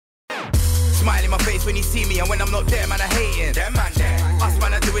face when you see me, and when I'm not there, man, I hating. Them man there. Us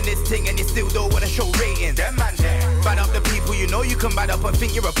man are doing this thing, and you still don't wanna show ratings. Them man there. Bad up the people, you know you can bad up and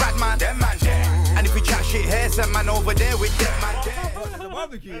think you're a bad man. Them man there. And if we chat shit here, some man over there with them man there. The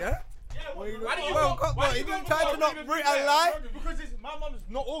barbecue, yeah? Why did you He didn't try to not bring a lie. Because my mum's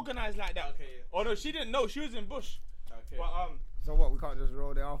not organised like that. Okay. Yeah. Oh no, she didn't know. She was in bush. Okay. But So what? We can't just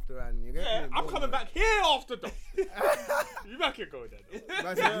roll there after and you get yeah, me? I'm coming back here after though. You back here go then.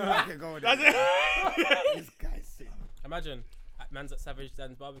 That's it. You back here going. That's it. This guy's sick. Imagine. Man's at Savage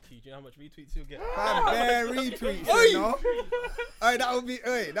Dan's barbecue. Do you know how much retweets you'll get? Bare retweets, you know. Hey, that would be.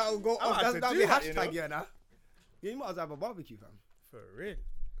 Hey, that would go off. That would be hashtag, you know. Yeah, you might as well have a barbecue, fam. For real.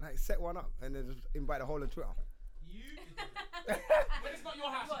 Like set one up and then just invite the whole of Twitter. When it's not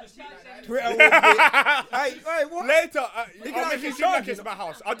your house, you just Twitter will be. Hey, what? Later, You can I'll make actually it seem like charge it's it. my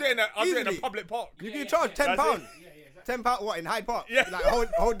house. I'll do it in a Easily. public park. You can charge £10. £10 what in Hyde Park? Yeah. Like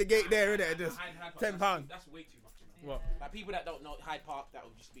hold the gate there, innit? Just £10. That's way too much. What? Like people that don't know Hyde Park, that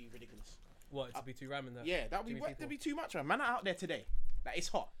would just be ridiculous. What? To be too rhyming there? Yeah, that would be too much, man. Man are out there today. Like it's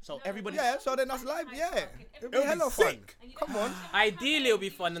hot, so everybody. Yeah, so then that's live. Yeah, it'll be hella fun. Come on. Ideally, it'll be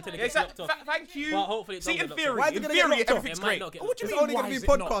fun until it gets locked off. Thank you. Well, hopefully it See, don't in get theory, Why is it in gonna get theory, locked off? everything's It might great. not get What do you It's mean? only Why gonna be is it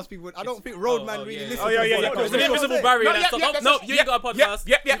not? podcast people. I don't think Roadman really listens. yeah, to yeah, podcasts. yeah. There's an You know what I'm invisible saying? barrier. No, That's yeah, no, you ain't got a podcast.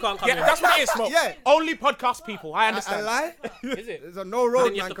 Yeah, You can't come in. that's what it is, Smoke. Yeah. Only podcast people. I I understand. lie. Is it? There's a no But then road you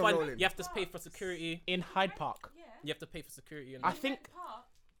have man to can find. roll in. You have to pay for security. In Hyde Park. You have to pay for security. And I think.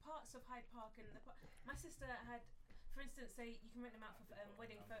 Parts of Hyde Park and my sister had, for instance, say you can rent them out for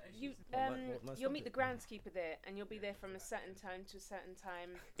wedding photos. You'll meet the groundskeeper there, and you'll be there from a certain time to a certain time.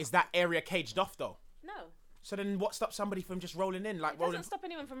 Is that area caged off though? No, So then, what stops somebody from just rolling in? Like it rolling. doesn't stop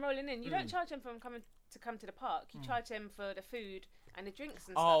anyone from rolling in. You don't charge them from come to the park. You charge them for the food and the drinks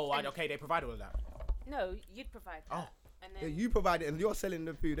and Oh, stuff. And okay. They provide all of that. No, you'd provide that. Oh. And Yeah, then you provide it and you're selling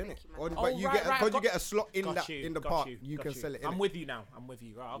the food, innit? you, man. Or, Oh, but you right, get right, because got- you get a slot in Got that you, in the got park. you, You got can you. sell it. I'm innit? with you now. I'm with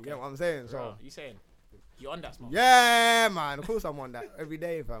you. Right, You okay. get what I'm saying? So Right, you saying? You on that, Smoke? yeah, man. Of course I'm on that every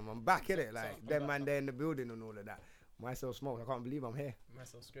day, fam. I'm back in it, like them man there in the building and all of that. Myself Smoke. I can't believe I'm here.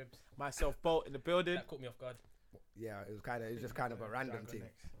 myself scripts. Myself, Bolt in the building. That caught me off guard. Yeah, it's just kind of a random thing.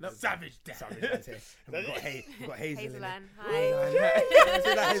 No, savage. Savage, that's it. And we got Hazel in it. Hazelan, hi.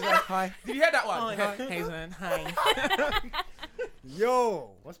 See that, Hazel? Hi. Did you hear that one? Hazelman, hi.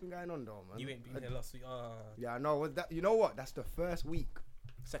 Yo, what's been going on though, man? You ain't been here last week. Yeah, I know. Was that? You know what? That's the first week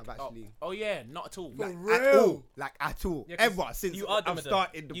Second, I've actually. oh yeah, not at all. Like, Like, at all. Like at all. Yeah, 'cause Ever since you are I've Dimmadar.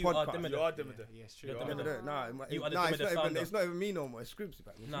 started the You are podcast. Dimmadar. You are Dimmadar. yeah, it's true. You're you are. Dimmadar. No, You are the it's Dimmadar not even. founder. It's not even me no more. It's Scripps.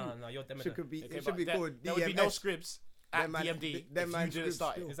 No, you're Dimmadar. It should be. Okay, It should be but called there would be no DMS. scripts at Them man- DMD them if man you didn't scripts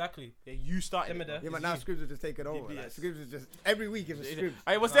start it. still. Exactly. Yeah, you started it. Dimmadar. Yeah, but now Scripps is just taking over. Like, DBS. Scripps is just every week is a Scripps.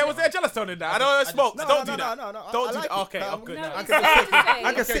 Hey, was there a jealous tone in that? I don't smoke. No, Don't no, do that. no. Don't I do like that. it. Okay, I'm good. No, now. it's safe to say-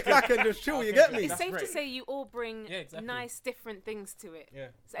 I can sit back and just chill. You get me? It's safe to great. say you all bring Yeah, exactly. nice, different things to it. Yeah.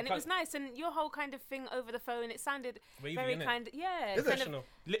 And it was nice, and your whole kind of thing over the phone, it sounded Wavy, very innit? kind of, yeah. Is it? Kind Professional.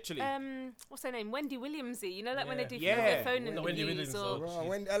 Literally. of, what's her name? Wendy Williamsy. You know, like when they do Yeah. phone Not Wendy interviews Williams, or though. Bro,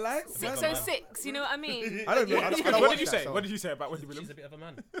 when I like. 606. You know what I mean? I don't know. I don't What watch did you that, say? so- What did you say about Wendy She's Williams? a bit of a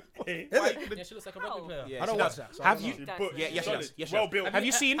man. Is it? Yeah, she looks like a rugby Oh. player. Yeah, I don't she watch does. that, so I Have don't you? know. She does, Yeah, yes, Solid. yes, yes. Well yes. built. Have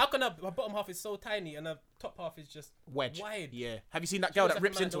you seen How can her bottom half is so tiny and her top half is just Wedge? wide? Yeah. Have you seen that girl looks that like a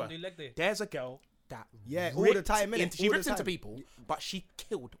rips man into that her? don't do leg day. There's a girl that Yeah, all the ripped time, innit? into- She All the rips into time. people, but she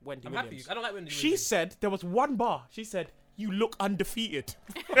killed Wendy I'm Williams. happy. I don't like Wendy She Williams. said there was one bar. She said, "You look undefeated."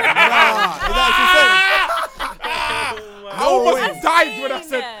 Nah, is that I almost died when I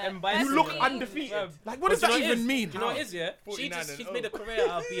said, And "You look undefeated." Like, what does that even mean? Do you know what it is, yeah? 49 She's and made a career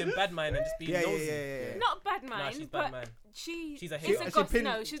out of being bad man and just being what nosy. she said? Yeah. Not bad Nah, mind, she's but bad man. she's a is hater. a She gossip. pin-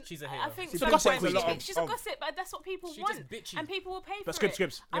 No, she's a I hater. think She some gossip people- queen. she's a gossip, but that's what people She want, just bitchy. and people will pay for But Scripps. it. Yeah,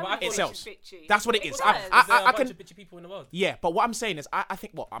 I but wouldn't it call sells. bitchy. That's what it is. does. There's a I bunch can. of bitchy people in the world. Yeah, but what I'm saying is, I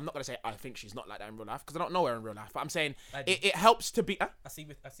think what I'm not gonna say. I think she's not like that in real life because I don't know her in real life. But I'm saying I do. it helps to be. I see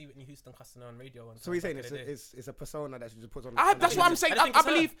Whitney Houston cussing her on radio. And So he's saying back in the day. it's a persona that she just puts on. That's what I'm saying. I think I it's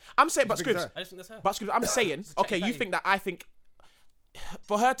her. believe. I'm saying, but You think Scripps. it's I just think that's her. But Scripps, I'm saying, okay, you fatty. think that I think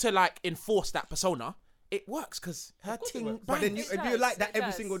for her to like enforce that persona, it works because her course it thing. works. But then bangs. if you does, like that it every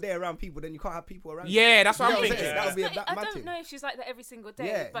does. single day around people, then you can't have people around. Yeah, that's what You I'm know what I'm thinking. saying? That would be a It's not- mad I don't thing. know if she's like that every single day,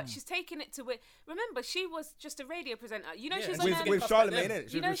 Yeah. but she's taken it to where. Remember, she was just a radio presenter. You know, Yeah, she was and on she's that. a With cuss Charlemagne, like them. innit?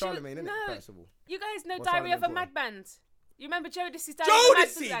 She You was know, with she was- Charlemagne, innit? no. First of all. You guys know What's Diary of a Charlemagne Mad for? Band. You remember Jodeci's Diary of a Mad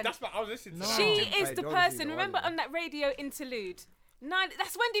Jodeci. Band? That's what I was listening to. She Hey, is the Jodeci, person. the Remember one. on that radio interlude, No,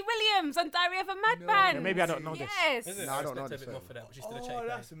 that's Wendy Williams on Diary of a Madman. Yeah, maybe I don't know this. Yes. Is it? No, I don't know expect this a bit more one. for that, but she's still a chatty Oh, pie.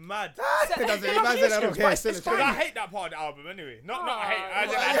 that's mad. It doesn't. It doesn't. I don't care. Still a Because I chatty. hate that part of the album anyway. Not hate.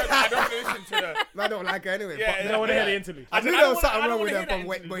 I don't listen to the. I don't like her anyway. Yeah, but- You don't want to hear the interlude. I knew don't there was wanna- something I don't wrong with wanna her hear from that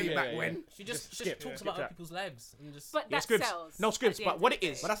way interlude. back Yeah, when. She just Skip, talks skip about other that. people's lives and just. But Yeah, that Scribs. sells. No, at Scribs. the But end what of it the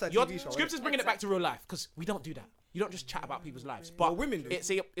is, day. But that's a you're- TV show, Scribs isn't is bringing it back to real life because we don't do that. You don't just chat about people's lives. But Well, women do. It's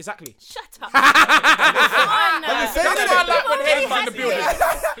exactly. Shut up. I'm saying That's that. why I like when We've Hayes in the already building.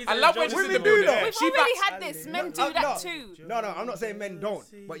 He's I in love the when job. she's in the Women do building. though. We've She already backs. had this. Men do that too. No, I'm not saying men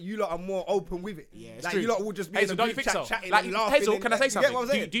don't, but you lot are more open with it. Yeah, it's like true. you lot will just be Hazel, in a don't you group think chat so? chatting Like, and laughing. Hazel, and- can I say you something? get what I'm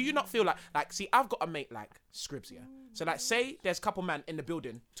saying? Do you not feel like, see, I've got a mate like Scribs, yeah? So, like, say there's a couple man in the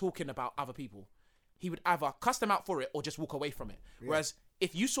building talking about other people. He would either cuss them out for it or just walk away from it. Whereas,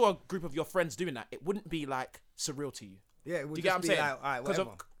 if you saw a group of your friends doing that, it wouldn't be, like, surreal to you. Yeah, it would Do you get what I'm just be saying? like, all right, 'Cause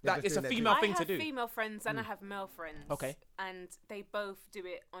whatever. They're like, just it's a doing their female thing. thing I to have do. female friends and I have male friends. Okay. And they both do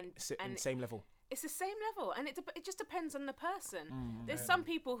it on In and the same level. it's the same level, and it just depends on the person. Mm. There's some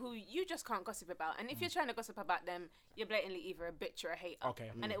people who you just can't gossip about, and if you're trying to gossip about them, you're blatantly either a bitch or a hater. Okay.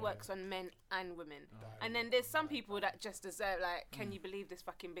 And it works on men and women. And then there's some people that just deserve, like, can you believe this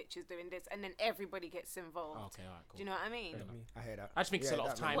fucking bitch is doing this? And then everybody gets involved. Okay, alright, cool. Do you know what I mean? I hear that. I just think it's a lot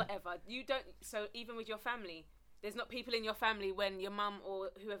of that- time. Whatever. You don't. So even with your family. There's not people in your family when your mum or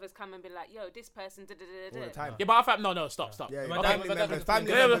whoever's come and been like, yo, this person, da da da All da. the time. Yeah, but I thought, no, stop. Yeah, My yeah. dad- Family my dad members, was family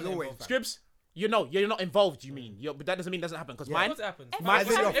doing members that. always. Scribs, you're not involved, you mean. But that doesn't mean it doesn't happen. Because Yeah. mine, What happens? As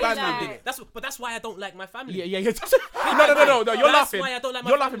in your Every family night. did it. But that's why I don't like my family. yeah. No, you're That's laughing. why I don't like my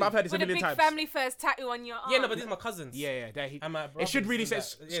You're laughing, family. but I've heard this a With a million big times. family first tattoo on your arm. Yeah, no, but these are my cousins. Yeah. And my It should brothers really and say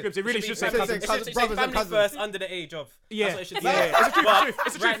that. Scribs. It really should say be cousins. family- It should say brothers and family cousins. first under the age of. Yeah. That's what it should Yeah. say. It's a truth, But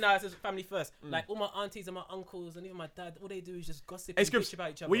it's a truth. right now it says family first. Like all my aunties and my uncles and even my dad, all they do is just gossip Hey, and Scribs, bitch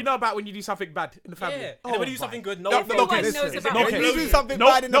about each other. what you know about when you do something bad in the family? Yeah. Oh And then when you my do something good, No, no no, one no, Everyone okay. knows about When it. you do something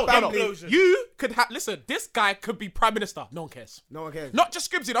bad in the family, You could have. Listen, this guy could be prime minister. No one cares. no one cares. Not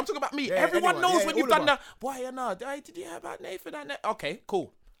just Scribsy. I'm talking about me. Yeah, Everyone anyone. knows Yeah, when all you've of done us. that. Why you know? Did you hear about Nathan? Okay,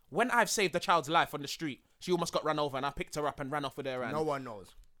 cool. When I've saved a child's life on the street, she almost got run over, and I picked her up and ran off with her. And No one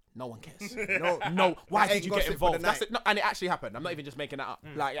knows. no one cares. No. Why That did ain't you gossip get for involved? the That's night. it. No, and it actually happened. I'm not even just making that up.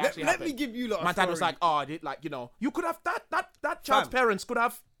 Like it Let actually me happened. give you lot a My dad was story. like, "Oh, you could have that child's Fam. parents could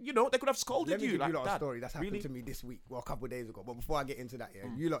have, they could have scolded Let me you." give Like you lot a Dad, story that's happened really? to me this week, well, a couple of days ago. But before I get into that,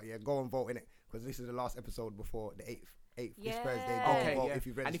 you lot, go and vote in it because this is the last episode before the 8th this Yeah. Thursday. Go Okay, and vote yeah. if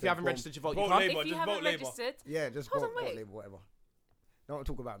you've registered. And if you haven't boom. registered your vote, you Vote can't. Labour. If you Just haven't vote Labour. registered, Yeah, just Hold vote, on, vote wait. Labour, whatever. Don't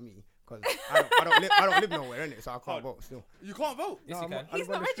talk about me because I don't live nowhere in it, so I can't vote still. You can't vote. Yes, you I'm can. I he's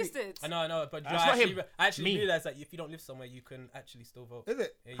live on not the street. registered. I know, but That's not him. I actually Me. realised that if you don't live somewhere, you can actually still vote. Is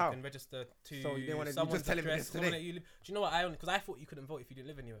it? Yeah, you How? can register to So you didn't wanna- you someone's just telling me address, this someone today? that you live. Do you know what? Because I thought you couldn't vote if you didn't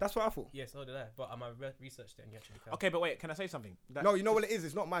live anywhere. That's what I thought. Yeah, so did I. But I researched it and you actually can. Okay, but wait, can I say something? No, you know what it is?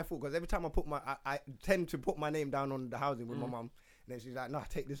 It's not my fault because every time I tend to put my name down on the housing with my mum. And then she's like, nah,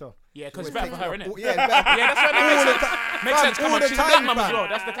 take this off. Yeah, because She it's always better for her, takes innit? it off. Yeah, it's better. Yeah, that's what it All the makes sense. time. Makes sense. Come All on, the she's a black time, mum as fam. well.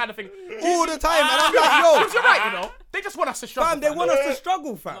 That's the kind of thing. All the time. And I'm like, yo, You're right, They just want us to struggle. fam, they fam. want us to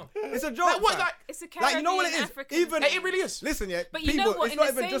struggle, fam. It's a joke, Like, what, fam. like, It's a Like, Caribbean you know what it is? African Even thing. it really is. Listen, yeah. But you people, know what? it's In not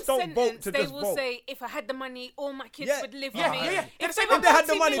the even same just don't vote sentence, to they just will vote. say, "If I had the money, all my kids Yeah. would live Yeah, with me." yeah. If They they If they had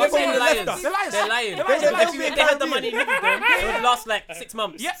the money, they they probably They're left lying. us. They're lying. They're lying. They're lying. They're lying. If they had the money living them, it would last like 6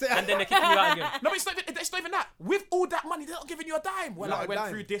 months. Yeah. And then they kick you out again. No, but it's not even that. With all that money, they're not giving you a dime. Well, Not I a went dime.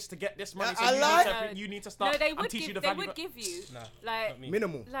 through this to get this money, so I like- you need to start. No, they I'm would teaching give. you the They value. would give you Nah, like not me.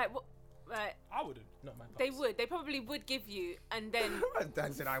 Minimal. like what? Like I wouldn't. Not my they pops. would. They probably would give you, and then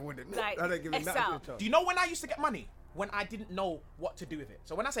Dan said I wouldn't. Like, I don't give him S that out. shit. Do you know when I used to get money? When I didn't know what to do with it.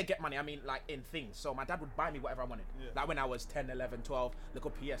 So when I say get money, I mean like in things. So my dad would buy me whatever I wanted. Like when I was 10, 11, 12,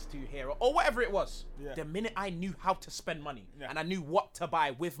 little PS2 hero or whatever it was. Yeah. The minute I knew how to spend money Yeah. and I knew what to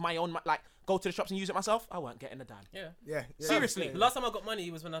buy with my own, like go to the shops and use it myself, I weren't getting a dime. Yeah. Yeah. Seriously. The last time I got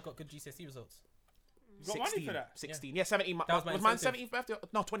money was when I got good GCSE results. You got money for that? 16. Yeah, 17. That was my was mine incentive. 17th birthday?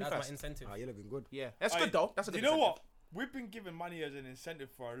 No, That was my 21st. incentive. Oh, you're looking good. Yeah, that's Aye, good though. That's a Do good you know incentive. what? We've been given money as an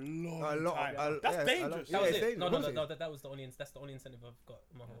incentive for a long A lot. time. That's yeah, dangerous. Yeah, That was it's it. dangerous, No, wasn't it? that was the only. That's the only incentive I've got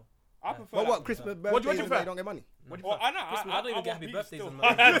in my whole. I prefer But that. what, Christmas What do birthdays you and prefer? they don't get money? Well, I know. Christmas, I don't even want get happy peace birthdays still. on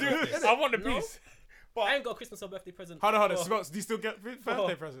my birthday. I want the No? peace. I But ain't got a Christmas or birthday present. Hold on. for- Smokes, do you still get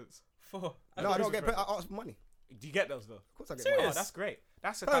birthday presents? for- No, I don't get. I ask for money. Do you get those though? Of course I get Oh, money. that's great.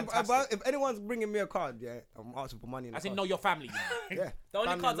 That's a Fam, fantastic. if anyone's bringing me a card, yeah, I'm asking for money. In the As in, card. know your family. Yeah. The only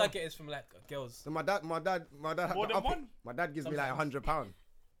Family cards as I well. get is from like girls. So my dad had More to than up it. one? My dad gives me like Sometimes. £100.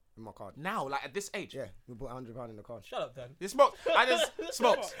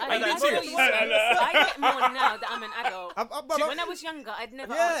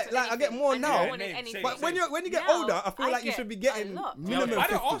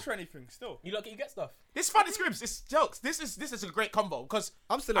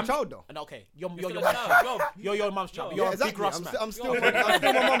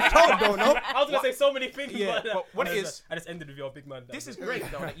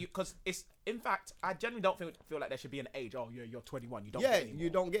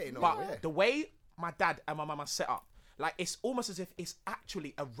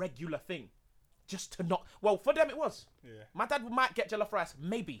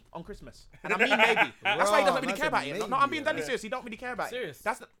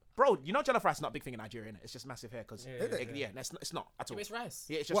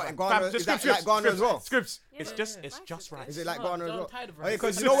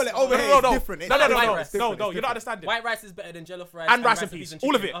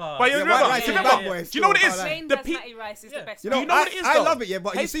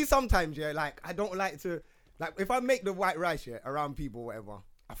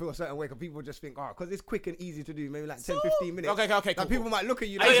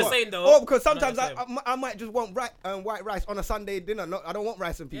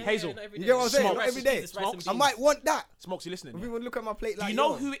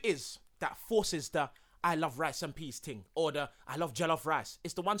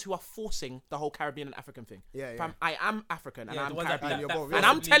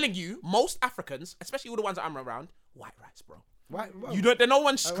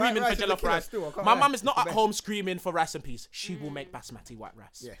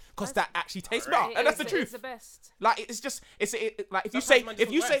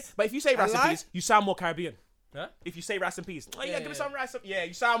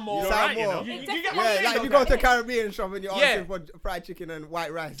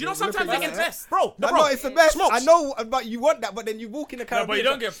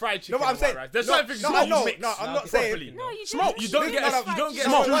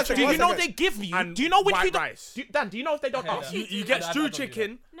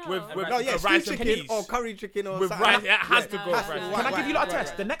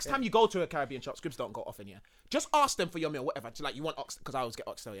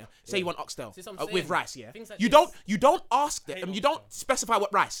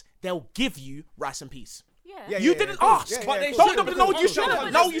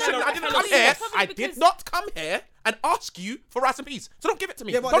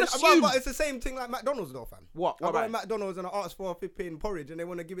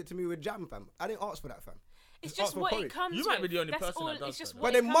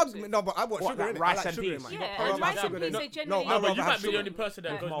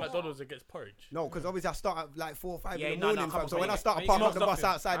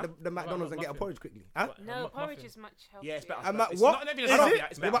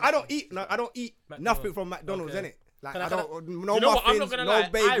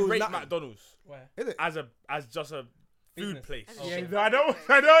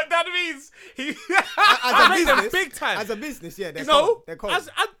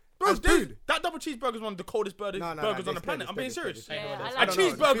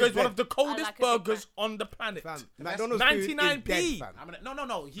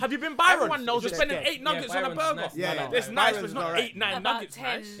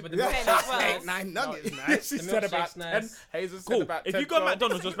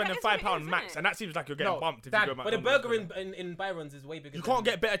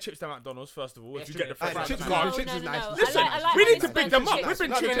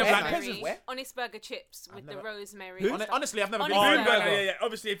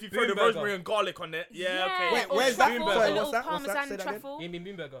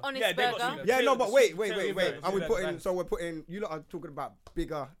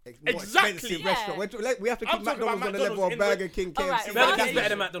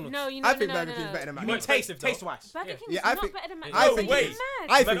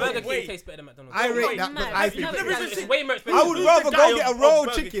 I would Who's rather the guy go get a of rolled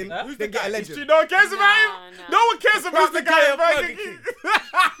Burger chicken King? Who's the than get guy? a legend. No one cares about him. No. No one cares about the guy guy at of Burger Burger King.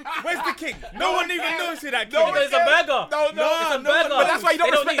 Where's the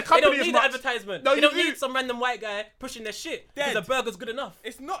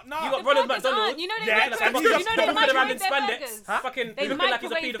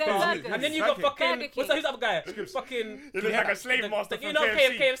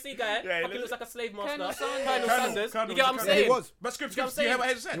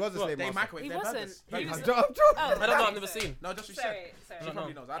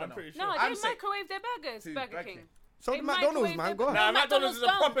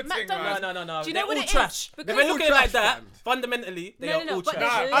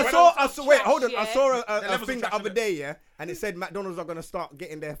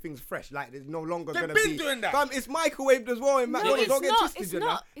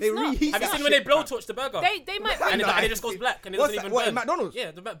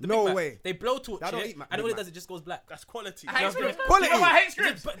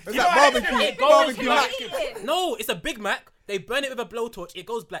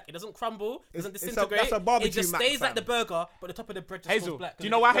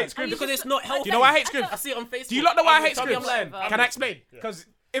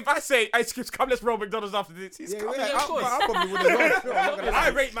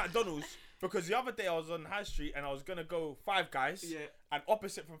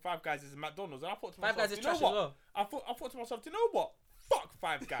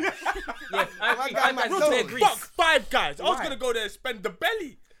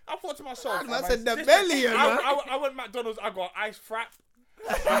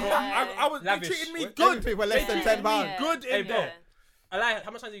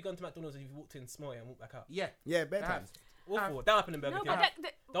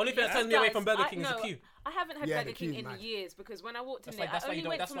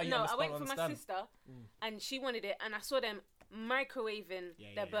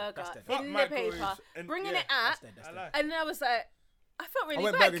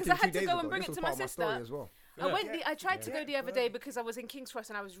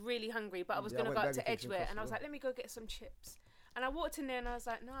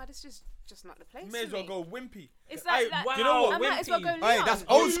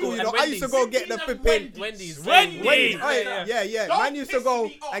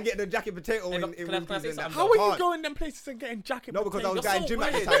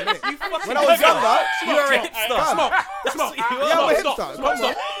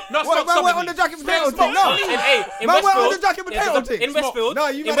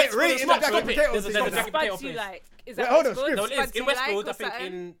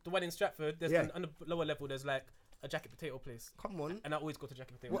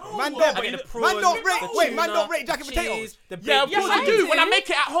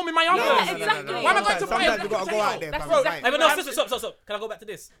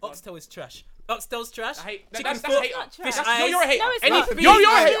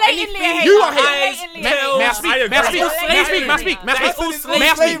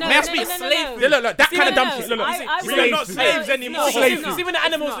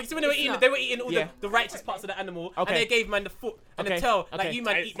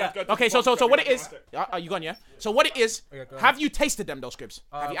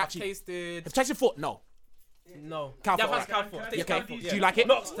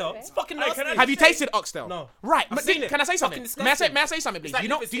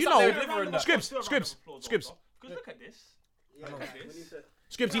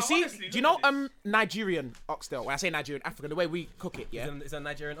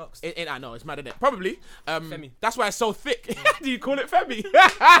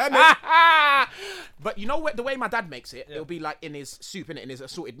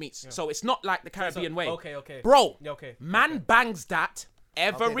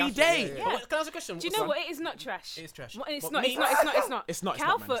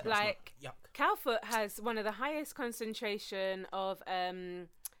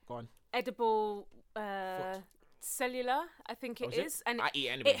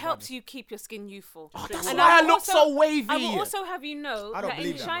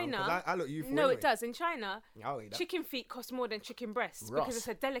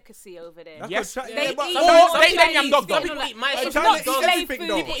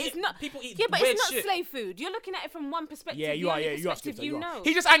you the are. only Yeah, you are perspective Skipper. you You know. are.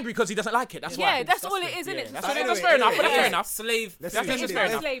 He's just angry because he doesn't like it. That's why. Yeah, that's all it is, isn't it? That's, Anyway, that's fair enough. But that's anyway. fair enough. Slave. Let's That's finish fair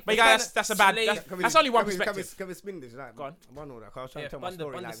this. enough. Slave. But you guys, that's a bad. Slave. That's only one Can perspective. we spin this? Like, Go on. I know that. 'Cause I was trying Yeah, to tell my bun the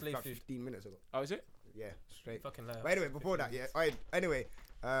story like slave about food. 15 minutes ago. Oh, is it? Yeah, straight. Fucking liar. But anyway, before that, yeah. Anyway,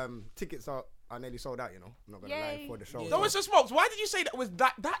 tickets are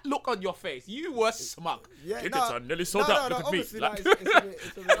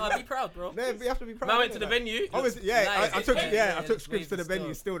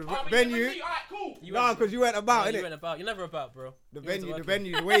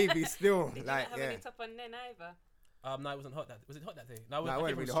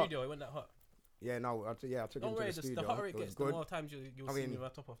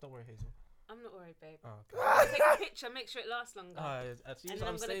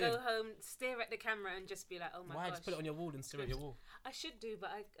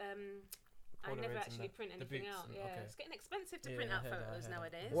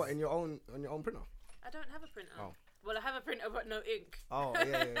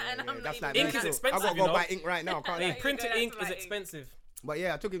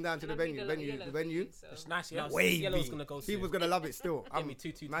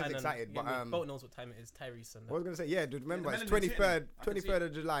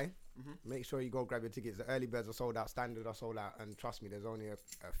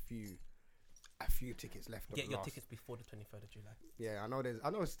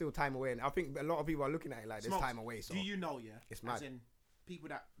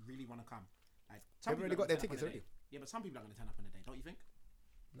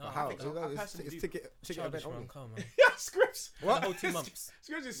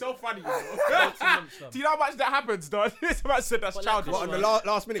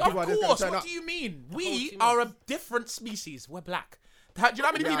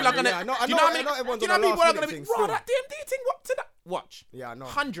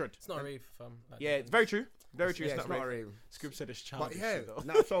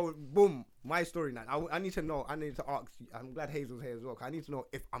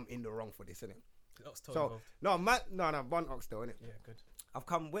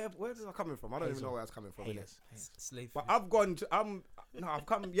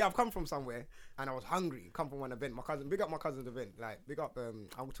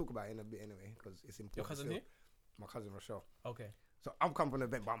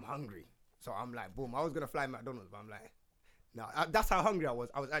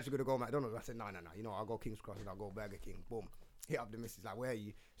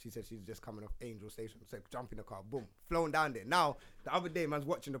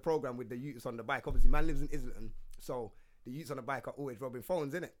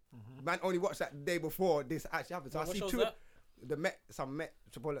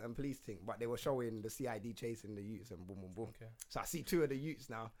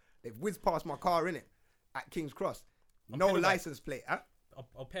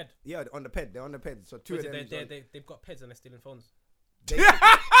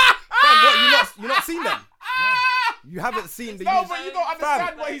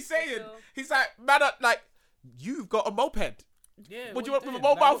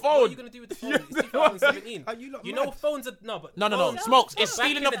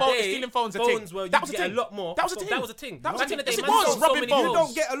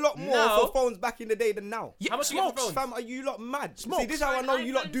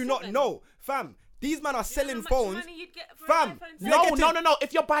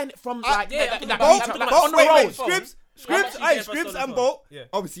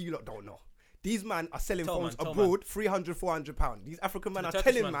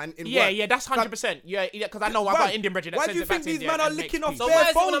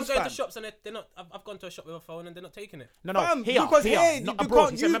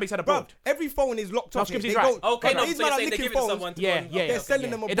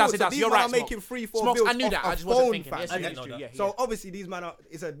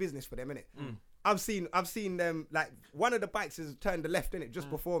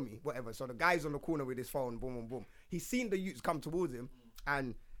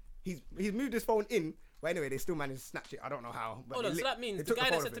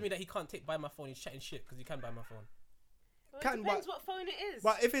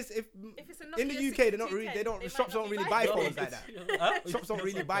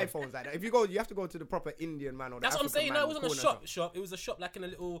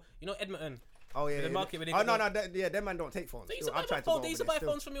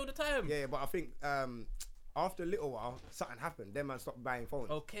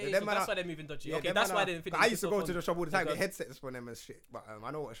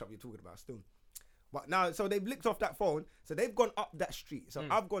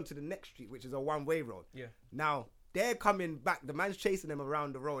Now they're coming back. The man's chasing them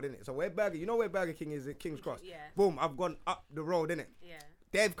around the road, innit? So where Burger King is at King's Cross. Yeah. Boom, I've gone up the road, innit? Yeah.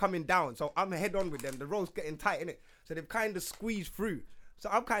 They're coming down, so I'm head on with them. The road's getting tight, innit? So they've kind of squeezed through. So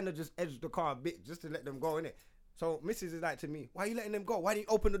I've kind of just edged the car a bit just to let them go, innit? So Mrs. is like to me, why are you letting them go? Why didn't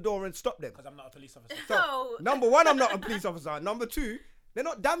you open the door and stop them? Because I'm not a police officer. So, No. number one, I'm not a police officer. Number two, they're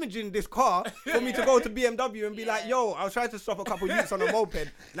not damaging this car for me to go to BMW and be like, yo, I was trying to stop a couple youths on a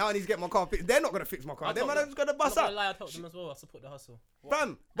moped. Now I need to get my car fixed. They're not going to fix my car. They're just going to bust I'm up. not gonna lie, I'd help them as well. I support the hustle.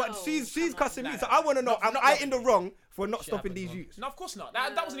 Fam, but Oh, she's come on. cussing me. Nah, So I want to know, am not I like in the wrong for not stopping happened, these man. youths? No, of course not.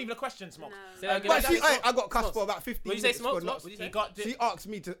 That wasn't even a question, Smoke. Say that again. But What I got cussed for about 15 What you say, minutes. Smoke? for not- What you He say? got She asked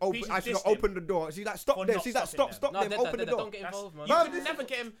me to open. Peaches I should dissed have him opened the door. She's like, stop for them. not She's like, stopping stop No, them. dead, Open the dead, door. don't get involved, man. You Man, could this never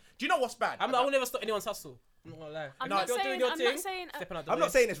get him. Do you know what's bad? I will never stop anyone's hustle. I'm not gonna lie. I'm No, not if you're saying. doing your I'm thing, not saying. stepping out the I'm way.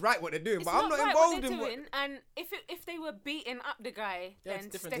 not saying it's right what they're doing, It's but I'm not right involved what they're in what. doing. And if they were beating up the guy, Yeah, then it's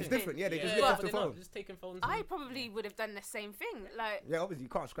different. step It's in. different. Yeah, they just Yeah, lift yeah, off the they're not phone. just taking phones. I and- probably would have done the same thing. Like, Yeah, obviously you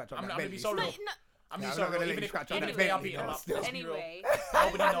can't scratch on I'm that gonna be Bentley. so no, real. no, I'm Yeah, just I'm not so gonna real. let Even you if scratch on that they are Bentley, beating him though, up, still. let's be real. anyway.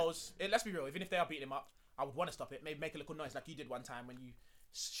 Nobody knows. Let's be real. Even if they are beating him up, I would want to stop it. Maybe make a little noise like you did one time when you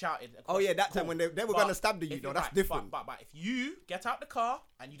shouted. Oh yeah, that Cool. time when they were But gonna stab the if youth, you- though. That's right, different. But if you get out the car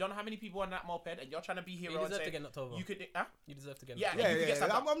and you don't know how many people on that moped and you're trying to be hero You and deserve say to get knocked over. you could, You deserve to get. yeah, knocked Yeah, you could yeah, get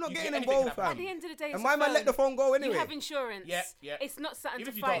stabbed yeah. up. I'm not You getting get anything involved, can happen. At the end of the day, And it's my a man let the phone go You anyway. have insurance. Yeah, yeah. It's not something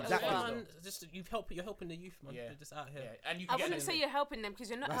Even to if you fight don't, exactly. over. Man, just you're helping the youth, man. Yeah. They're just out here. Yeah, and you I can get wouldn't say anything. you're helping them because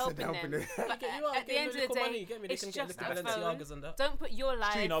you're not That's helping helping them. them. But You are at the getting end of the little day, money, you get me? They it's can get just little a Balenciagas phone. and that. Don't put your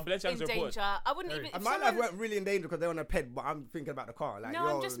life you know, in Balenciagas are important. danger. I wouldn't even. And if my life someone- weren't really in danger because they're on a ped, but I'm thinking about the car. Like, No,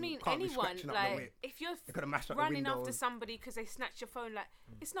 yo, I'm just mean can't be anyone. scratching up the Like, whip. if you're They could have mashed up the running after windows. somebody because they snatched your phone, like,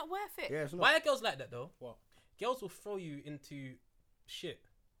 it's not worth it. Yeah, it's not. Why are girls like that though? What? Girls will throw you into shit.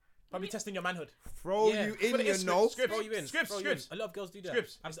 Probably testing your manhood. Throw Yeah. you in, But it you is know. Scripts. Throw you in. Scripts, throw you scripts. in. A lot of girls do that.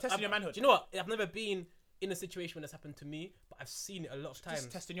 Scripts. It's testing your manhood. Do you know what? I've never been in a situation when that's happened to me, but I've seen it a lot of times.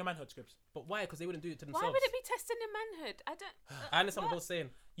 Just testing your manhood, Scripts. But why? Because they wouldn't do it to Why themselves. would it be testing your manhood? I don't. I understand what what? you're saying.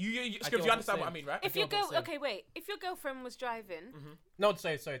 You I Scripts, get you what understand you're what I saying. mean, right? If get your what you're girl, saying. okay, wait. If your girlfriend was driving, No,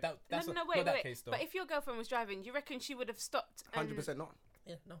 sorry. That's no, not wait, that wait. case though. But if your girlfriend was driving, you reckon she would have stopped? And 100% not.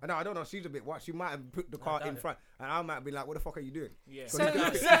 Yeah, no. I know, I don't know. She's a bit what? She might have put the car doubt in it. front, and I might be like, "What the fuck are you doing?" Yeah. So, So so,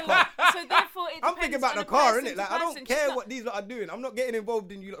 you so can- therefore, it I'm depends thinking about on the a car, person innit? to Like, I don't person. care She's what these lot are doing. I'm not getting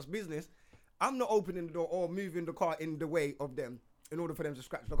involved in you lot's business. I'm not opening the door or moving the car in the way of them in order for them to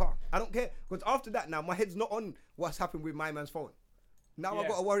scratch the car. I don't care. Because after that now, my head's not on what's happened with my man's phone. Now I've Yeah.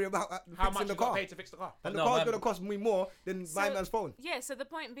 got to worry about How fixing much the you got car. paid to fix the car? And No, the car's my- going to cost me more than my So- man's phone. Yeah, so the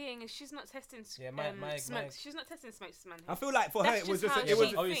point being is she's not testing Yeah, smokes. She's not testing smokes, man. I feel like for her That's it was just just, how it was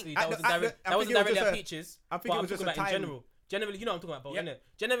she Obviously, think. that wasn't I direct. think That it wasn't was directly just at a- Peaches. I think but it I'm was just talking a about in time. general. Generally, you know what I'm talking about, bro, Yeah. innit?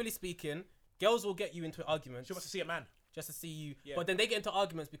 Generally speaking, girls will get you into arguments She wants to see a man. just to see you. Yeah. But then they get into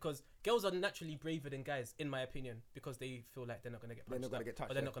arguments because girls are naturally braver than guys, in my opinion, because they feel like they're not gonna get They're punched not gonna up, get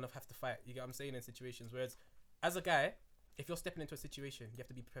touched, or they're yeah. not gonna have to fight. You get what I'm saying in situations. Whereas, as a guy, if you're stepping into a situation, you have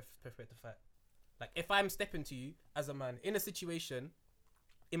to be prepared to fight. Like if I'm stepping to you as a man in a situation,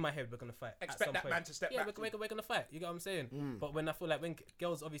 in my head we're gonna fight. at Expect some that point. man to step Yeah, back. we're gonna fight. You get what I'm saying? But when I feel like when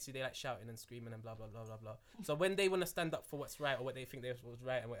girls obviously they like shouting and screaming and blah blah blah blah blah. So when they want to stand up for what's right or what they think was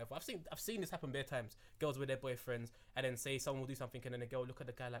right and whatever, I've seen this happen bare times. Girls with their boyfriends and then say someone will do something and then the girl will look at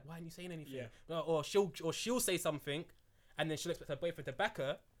the guy like, why aren't you saying anything? Yeah. No, or she'll say something. And then she'll expect her boyfriend to back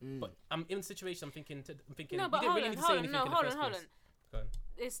her, but I'm in a situation. I'm thinking. No, you but didn't hold really on, need to say hold on, anything no, in the hold first on, hold place. on. Go on.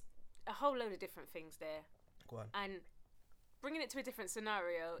 There's a whole load of different things there. Go on. And bringing it to a different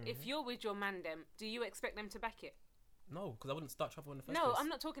scenario, if you're with your man them, do you expect them to back it? No, because I wouldn't start trouble in the first No, place. I'm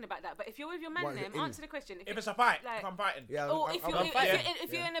not talking about that. But if you're with your man What is them, it in? answer the question. If it's a fight, like- if I'm fighting. Yeah, Or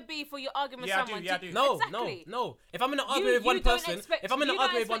if you're in a beef or you're arguing with Yeah, I do, someone. yeah, I do. No, exactly. no. If I'm in an argument with one you don't person, expect- if I'm in an you don't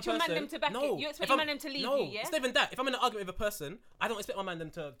argument with one expect your man person, them to back no. it. You expect If your I'm- man them to leave no, you, yeah? it's not even that. If I'm in an argument with a person, I don't expect my man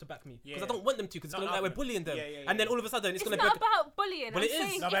them to back me because Yeah. I don't want them to because it's Not gonna look like we're argument. bullying them, Yeah, yeah, and then yeah. all of a sudden it's It's gonna not be. about bullying. Well, I'm it is.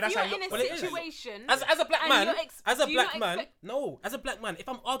 saying No, but if that's how you're in you- a well, it is. situation, As a black and man, you're do you not as a black man, if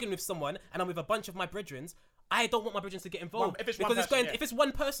I'm arguing with someone and I'm with a bunch of my brethrens, I don't want my brethren to get involved If it's one because person, yeah. if it's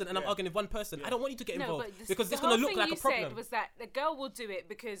one person and I'm Yeah. arguing with one person, I don't want you to get No, involved but because the it's gonna whole look thing like you a problem. said was that the girl will do it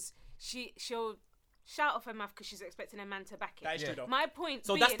because she'll shout off her mouth because she's expecting a man to back it. That is true, though. My point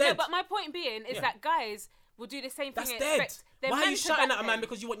So being, that's dead. No, but my point being is Yeah. that guys will do the same That's thing. and dead. expect their Why are man you to shouting back at a man them.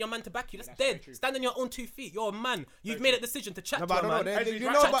 because you want your man to back you? That's, That's very dead. true. Stand on your own 2 feet. You're a man. You've Very made true. a decision to chat No, to but I a don't know. man. They- Hazel's you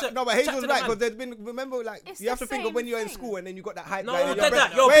right. know, Chat but to- no, but chat Hazel's to the right man. because there's been. Remember, like It's you have the to think of same when you're in thing. school and then you got that hype. No, guy and dead your that.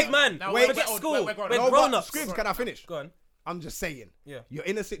 breath- You're a Wait, big man. Now wait, Forget old. school. We're We're grown No, up. but grown ups. Scribs, can I finish? Go on. I'm just saying. Yeah. You're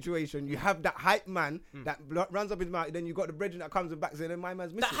in a situation, you have that hype man that runs up his mouth, then you got the brethren that comes and backs and then my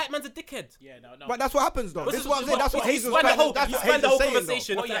man's missing. That hype man's a dickhead. Yeah, no. But that's what happens though. This is what I'm saying. That's what He's Hazel's spanned the whole, that's he's what spanned the whole Hazel's saying, though.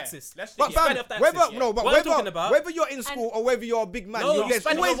 conversation Oh, of yeah. Axis. Let's But He's fam, spanned off the axis, whether yeah. no, but What I'm talking whether about- whether you're in school or whether you're a big man, No, there's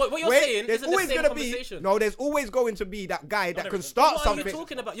spanned off always what you're saying there's isn't the always same gonna be conversation. there's always going to be that guy that can start What are you something.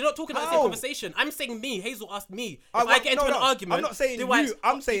 talking about? You're not talking about the same How? conversation. I'm saying me. Hazel asked me. If I I get into an no, argument, I'm not saying do you. I-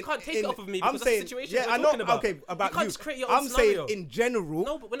 I'm saying you can't take in- it off of me I'm because saying, that's the situation yeah, we're I know. talking about. Okay, about you can't you. just create your own I'm scenario. saying in general.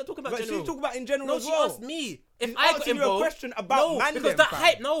 No, but we're not talking about But general. she's talking about in general No, as she well. asked me if She's I got asking you a involved. question about no, man because them, that fam.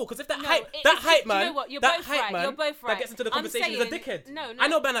 hype. No, because if that No, hype, it's- that hype you man, know what? You're that both hype right. man You're both that right. gets into the I'm conversation is a saying- dickhead. no, I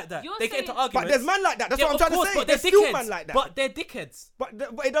know men like that. You're They get into saying- arguments. But there's man like that. That's Yeah, what I'm of trying to course, say. but they're There's still dickheads. man like that. But they're dickheads. But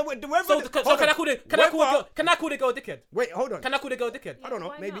whoever. So can I call the girl a dickhead? Wait, hold on. Can I call the girl a dickhead? I don't know.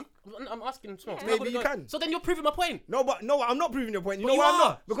 Why Maybe. not? I'm asking Smokes. Yeah. Can I call Maybe the you girl- can. So then you're proving my point. No, I'm not proving your point. You But know you why I'm are.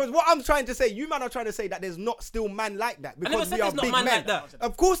 not? Because what I'm trying to say, you man are trying to say that there's not still man like that. never Because said we are there's not big man men. like that.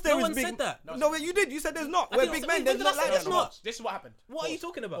 Of course there No is one big. said that. No, you did. You said there's not. I We're didn't big say- men. when There's did not I like say that. there's no not? more. This is what happened. What are you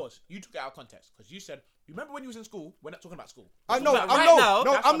talking about? Pause. You took it out of context because you said, you remember when you was in school? We're not talking about school. I know, But I'm right no, now-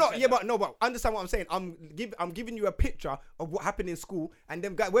 no, That's I'm what not. I'm Yeah, saying. but understand what I'm saying. I'm giving you a picture of what happened in school, and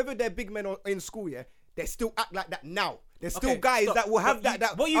them guys, whether they're big men or in school, yeah, they still act like that now. There's still Okay, guys stop. that will have But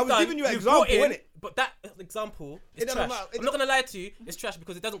that. what I you've was done, giving you an you've example, brought in, innit? But that example is It doesn't trash. matter. I'm not gonna lie to you, it's trash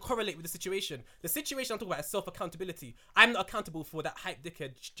because it doesn't correlate with the situation. The situation I'm talking about is self accountability. I'm not accountable for that hype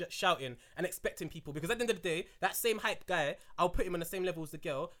dickhead shouting and expecting people because at the end of the day, that same hype guy, I'll put him on the same level as the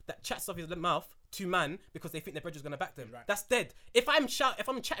girl that chats off his mouth to man because they think their brother's gonna back them. Right. That's dead. If I'm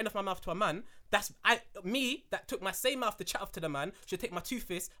chatting off my mouth to a man, that's me that took my same mouth to chat off to the man should take my two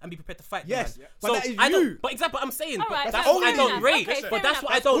fists and be prepared to fight. Yes, the man. but so that is I don't. you. But exactly, I'm saying. All But right, that's so what I fair don't enough. rate. Okay, But fair that's enough.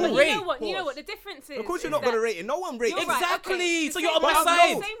 what I don't But rate. You know what the difference is? Of course, you're is not gonna that- rate it. No one rates You're it. right, Exactly. okay. So The you're same on my way-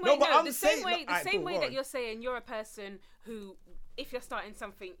 side. The same No, way, but no, I'm the saying- same way, no, the alright, same cool, way go that on. you're saying you're a person who, if you're starting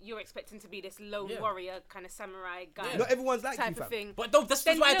something, you're expecting to be this lone Yeah. warrior kind of samurai guy. Not everyone's like type you, of fam. thing. But don't, that's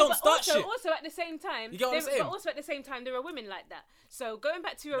Then, why I no, don't but start also, shit. Also, at the same time, You get what I'm saying? But also at the same time, there are women like that. So going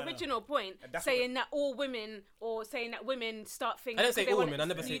back to your original point, That's saying that all women or saying that women start things. I didn't say because they all wanna- women. I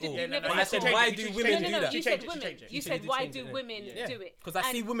never you say did- all. you never But I said said all. why You do changed women it. do No, that? you She said changed it, she women. changed it. You She said did why change do it. women Yeah. do it? 'Cause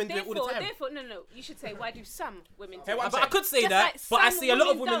I see And women do it all the time. Therefore, no. You should say why do some women do Hey, it? one But I could say Just that, like but I some see a lot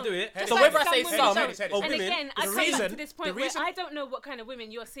of women women do it. don't. So Just whether like I say some some women don't. or And women, again, I the come back reason- to this the point where reason- I don't know what kind of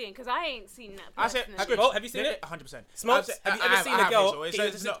women you're seeing because I ain't seen that. I said, personally. Oh, have you seen it? 100%. Smokes, have you ever seen a girl? It's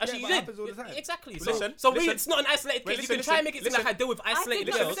Actually, not, Yeah, you but it did. happens all the time. Exactly. Listen, So listen. it's not an isolated Wait, case. listen, You can try and make it seem listen. like I deal with I isolated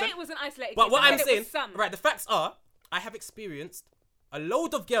did not girls. say it was an isolated But case. what I I'm said it was saying, some. right, the facts are, I have experienced a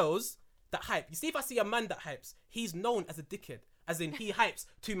load of girls that hype. You see, if I see a man that hypes, he's known as a dickhead. As in, he hypes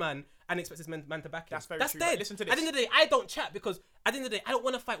two man and expects his man to back him. That's very That's true, dead. but listen to At the end this. of the day, I don't chat because at the end of the day, I don't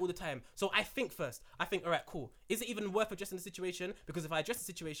want to fight all the time. So I think first. I think, all right, cool. Is it even worth addressing the situation? Because if I address the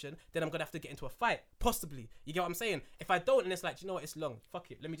situation, then I'm going to have to get into a fight. Possibly. You get what I'm saying? If I don't, and it's like, you know what, it's long.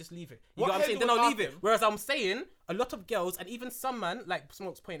 Fuck it. Let me just leave it. You What get what I'm saying? Hazel Then I'll would leave it. ask him- Whereas I'm saying, a lot of girls, and even some man, like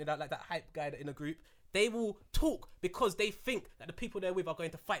Smokes pointed out, like that hype guy that in a group, they will talk because they think that the people they're with are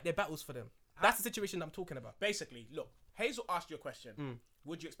going to fight their battles for them. That's the situation that I'm talking about. Basically, look, Hazel asked you a question. Mm.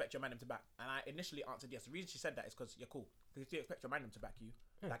 Would you expect your man to back? And I initially answered yes. The reason she said that is because you're cool. Because if you expect your man to back you,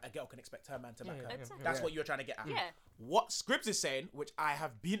 like a girl can expect her man to back her. Exactly. That's what you're trying to get at. Yeah. What Scribs is saying, which I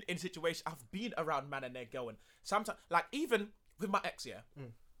have been in situations, I've been around man and their girl, and sometimes, like even with my ex, yeah,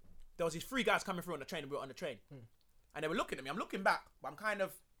 there was these three guys coming through on the train, and we were on the train, and they were looking at me. I'm looking back, but I'm kind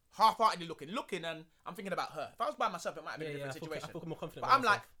of half-heartedly looking, and I'm thinking about her. If I was by myself, it might have been a different situation. I feel more confident But about I'm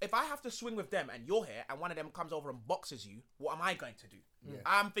like, myself. if I have to swing with them and you're here and one of them comes over and boxes you, what am I going to do?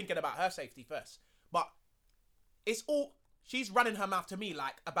 I'm thinking about her safety first. But it's all, she's running her mouth to me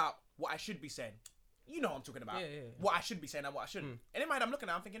like about what I should be saying. You know what I'm talking about. Yeah. What I should be saying and what I shouldn't. And in my head, I'm looking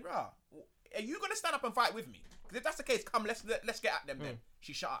at her, I'm thinking, rah, are you going to stand up and fight with me? Because if that's the case, come, let's get at them then.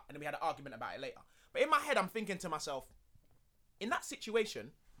 She shut up and then we had an argument about it later. But in my head, I'm thinking to myself, in that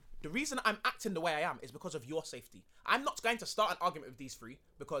situation, the reason I'm acting the way I am is because of your safety. I'm not going to start an argument with these three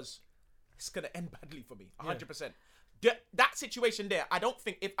because it's going to end badly for me, 100%. That situation there, I don't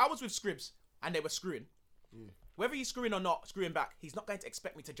think, if I was with Scribs and they were screwing, whether he's screwing or not, screwing back, he's not going to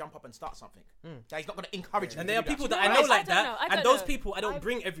expect me to jump up and start something. He's not going to encourage me And to there are do people that. that I No, know I like don't that, know, I and don't those know. people I don't I've-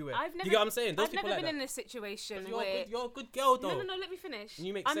 bring everywhere. I've never, You get what I'm saying? Those I've people never like been that. in a situation You're, where. you're a good girl though. No, let me finish.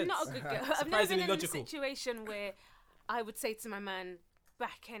 You make I'm sense. not a good girl. I've never Surprisingly been in logical. a situation where I would say to my man,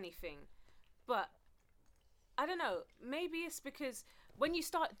 back anything. But I don't know. Maybe it's because when you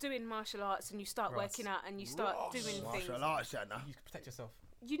start doing martial arts and you start working out and you start doing things, Martial arts, yeah, nah. You can protect yourself.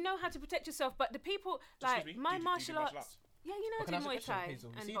 you know how to protect yourself. But the people, like Excuse me, my do you do martial martial arts. arts? Yeah, you know, Can I I do ask you a Muay question, Thai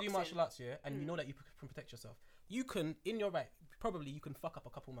Hazel? and So you do boxing. martial arts, yeah, and you know that you can protect yourself. you can, in your right, probably you can fuck up a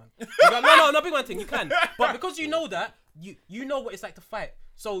couple, man. You go, no, big man thing, you can. But because you know that, you know what it's like to fight.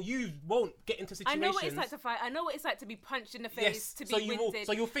 So you won't get into I situations. know what it's like to fight. I know what it's like to be punched in the face, to be winded.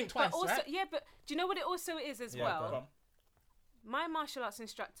 So you'll think twice, but also, right? Yeah, but do you know what it also is as Yeah, well? go on. My martial arts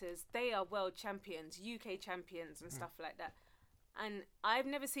instructors, they are world champions, UK champions and stuff like that. And I've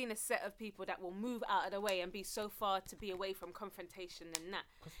never seen a set of people that will move out of the way and be so far to be away from confrontation than that.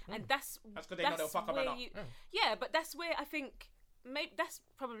 And that's because they know they'll fuck up where and up. yeah, but that's where I think maybe that's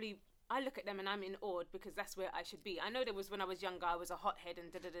probably I look at them and I'm in awe because that's where I should be. I know there was when I was younger I was a hothead and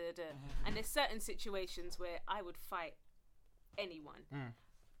and there's certain situations where I would fight anyone.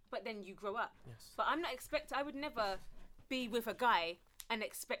 But then you grow up. Yes. But I'm not I would never be with a guy and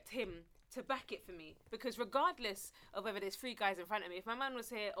expect him to back it for me, because regardless of whether there's 3 guys in front of me, if my man was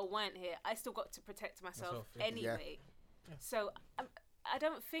here or weren't here, I still got to protect myself anyway. Yeah. So I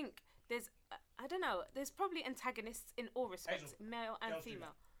don't think I don't know, there's probably antagonists in all respects, male and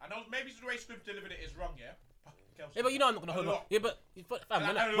female. I know maybe the way Scribs delivered it is wrong, yeah? Yeah, but you know I'm not gonna hold on. Yeah, but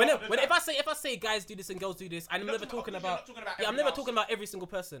fam, if I say guys do this and girls do this, I'm never talking about. Yeah, I'm never talking about every single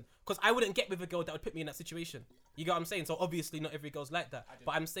person, because I wouldn't get with a girl that would put me in that situation. You get what I'm saying? So obviously not every girl's like that.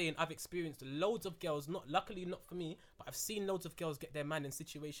 But I'm saying I've experienced loads of girls, luckily not for me, but I've seen loads of girls get their man in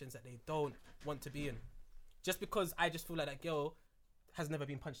situations that they don't want to be in, just because I just feel like that girl has never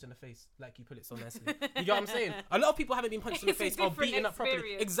been punched in the face, like you put it so nicely. You get what I'm saying? A lot of people haven't been punched in the face or beaten up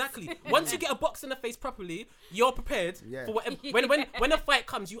properly. Exactly. Once you get a box in the face properly, you're prepared for whatever. When a fight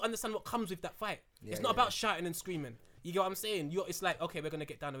comes, you understand what comes with that fight. It's not about shouting and screaming. You get what I'm saying? It's like, okay, we're gonna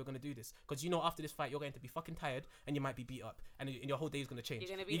get down and we're gonna do this, because you know after this fight you're going to be fucking tired and you might be beat up and your whole day is gonna change.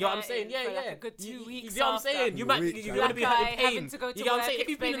 You get what I'm saying? Yeah. Like a good 2 weeks. You get what I'm saying? You're gonna be in pain. You get what I'm saying? If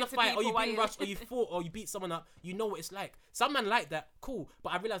you've been in a fight or you've been rushed or you fought or you beat someone up, you know what it's like. Some man like that, cool.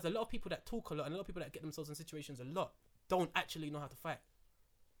 But I realize a lot of people that talk a lot and a lot of people that get themselves in situations a lot don't actually know how to fight,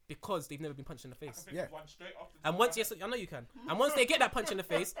 because they've never been punched in the face. Yeah. And once, yes, I know you can. And once they get that punch in the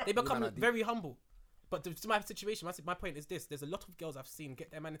face, they become very humble. But to my situation, my point is this: there's a lot of girls I've seen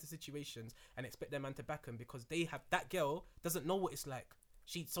get their man into situations and expect their man to back them, because that girl doesn't know what it's like.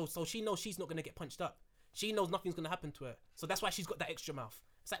 She knows she's not gonna get punched up. She knows nothing's gonna happen to her. So that's why she's got that extra mouth.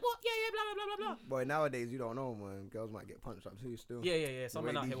 It's like, what? Yeah, blah blah blah blah blah. Boy, nowadays you don't know, man. Girls might get punched up too still. Yeah.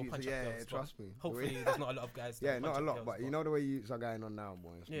 Someone out here will punch up girls. Yeah, trust me. Hopefully, there's not a lot of guys. Yeah, not a lot, but you know the way youths are going on now,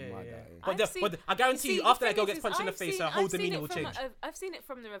 boy. But I guarantee you, after that girl gets punched in the face, her whole demeanor will change. I've seen it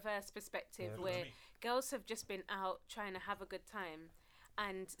from the reverse perspective, where girls have just been out trying to have a good time,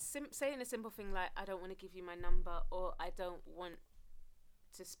 and saying a simple thing like, "I don't want to give you my number," or "I don't want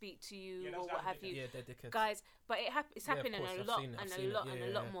to speak to you," or what have you. Yeah, they're dickheads. Guys, but it's happening a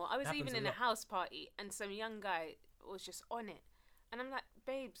a lot more. I was even in a house party and some young guy was just on it, and I'm like,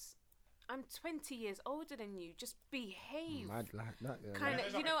 babes, I'm 20 years older than you. Just behave. Mad like that, yeah. Kind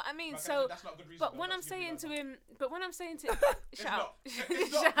of, you know what I mean? So, but when I'm saying to him, shut up.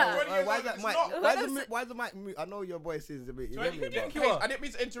 Shut up. Why is that mic? Why is the mic? I know your voice is a bit. I didn't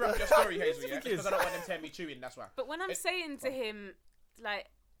mean to interrupt your story, Hazel, because I don't want them to tell me chewing. That's why. But when I'm saying to him, like,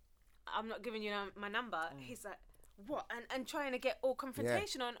 I'm not giving you my number, he's like, what? And trying to get all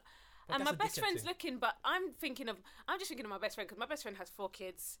confrontation on. But and my best friend's looking, but I'm just thinking of my best friend, because my best friend has 4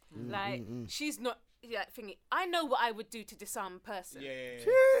 kids. She's not thinking. I know what I would do to disarm a person.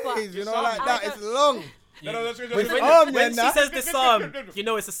 Jeez, you know, like that, it's long. When she says disarm, you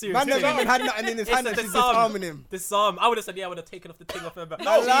know it's a serious thing. Man never even had nothing in his hand and she's disarming him. Disarm. I would have said, I would have taken off the thing off her.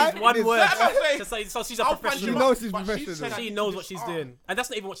 No, one word. So she's a professional. She knows she's professional. She knows what she's doing. And that's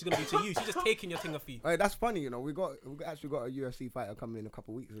not even what she's going to do to you. She's just taking your thing off you. Hey, that's funny, you know. We actually got a UFC fighter coming in a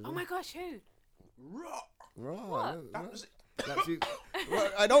couple of weeks. Oh my gosh, who? Raw.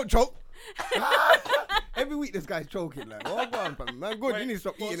 I don't choke. Every week this guy's choking. Like, what on, fam? Man, good. You need to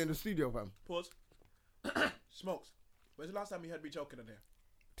stop eating in the studio, fam. Pause. Smokes. When's the last time you heard me choking in there?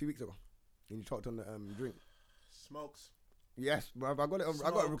 2 weeks ago. And you choked on the drink. Smokes. Yes, bro. I got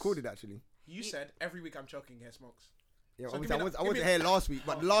it recorded actually. You said every week I'm choking here, Smokes. Yeah, so obviously I wasn't here last week,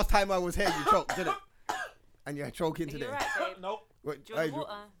 but the last time I was here, you choked, didn't it? And you're choking today. You're right, babe. Nope. Wait, do you want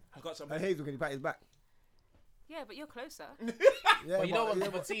water? I've got some. Hey, Hazel, can you pat his back? Yeah, but you're closer. Yeah, but you know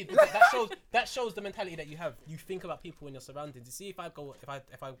what? But see, that shows the mentality that you have. You think about people in your surroundings. You see, if I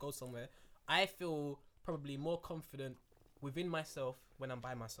go somewhere, I feel probably more confident within myself when I'm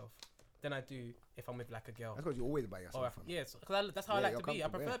by myself than I do if I'm with like a girl. That's because you're always by yourself. Because that's how I like to be. I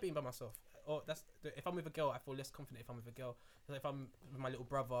prefer being by myself. Or if I'm with a girl, I feel less confident if I'm with a girl. So if I'm with my little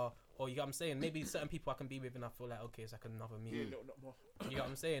brother, or you get what I'm saying, maybe certain people I can be with and I feel like, okay, it's like another me. Yeah, no, not more. You get what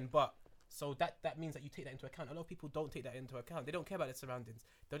I'm saying? But So that means that you take that into account. A lot of people don't take that into account. They don't care about their surroundings.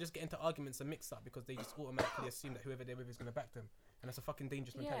 They'll just get into arguments and mix up because they just automatically assume that whoever they're with is going to back them. And that's a fucking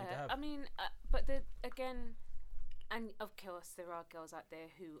dangerous mentality to have. I mean, but again, and of course there are girls out there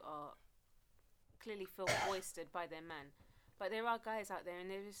who are clearly feel foisted by their man. But there are guys out there, and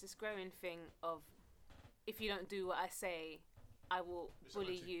there is this growing thing of, if you don't do what I say, I will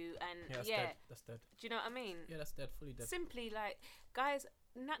bully you. And That's dead. Do you know what I mean? Yeah, that's dead. Fully dead. Simply like, guys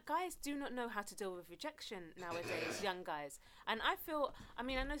do not know how to deal with rejection nowadays, young guys. And I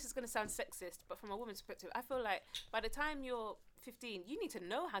know this is going to sound sexist, but from a woman's perspective, I feel like by the time you're 15, you need to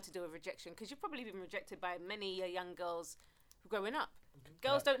know how to deal with rejection, because you've probably been rejected by many young girls growing up.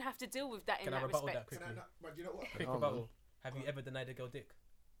 Girls don't have to deal with that in that respect. That quickly? But you know what? Quick rebuttal. Have you ever denied a girl dick?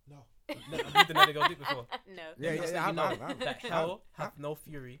 No. Have you denied a girl dick before? No. Yeah, Just yeah, so you know I have. that hell have no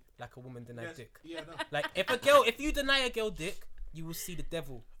fury like a woman denied Yes. dick. Yeah, no. Like if you deny a girl dick, you will see the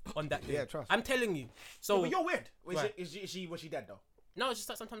devil on that day. Yeah, trust. I'm telling you. No, So but you're weird. Right. Was she dead though? no, it's just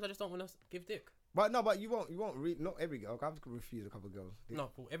that sometimes I just don't want to give dick. But you won't read. Not every girl. I've refused a couple of girls. No,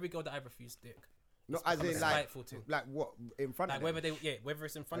 for every girl that I've refused dick. Not it's as become in a like spiteful thing. like what in front Like of whether them. whether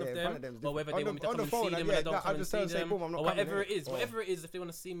it's in front Yeah, of in front them of them is or whether different. they want me to On come the and phone, see them yeah, and I don't I'm come and just see saying, say, them boom, I'm not or coming whatever in. it is, Or- whatever it is. If they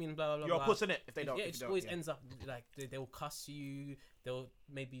want to see me and blah blah You're blah. a puss, innit? If they don't. Yeah, if it you don't, always yeah. ends up like they'll cuss you. They'll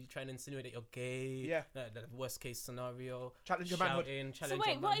maybe try and insinuate that you're gay. Yeah. The worst case scenario. Challenge your manhood. Shouting, So challenge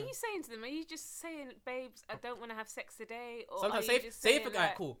wait, your what are manhood. you saying to them? Are you just saying, babes, I don't want to have sex today? Or Sometimes are you just say saying if a guy,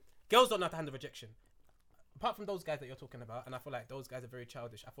 like, cool. Girls don't know how to handle rejection. Apart from those guys that you're talking about, and I feel like those guys are very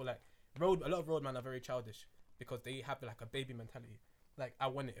childish. I feel like a lot of road men are very childish because they have like a baby mentality. Like, I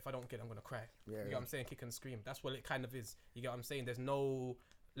want it. If I don't get it, I'm gonna cry. Yeah, You get what I'm saying? Kick and scream. That's what it kind of is. You get what I'm saying? There's no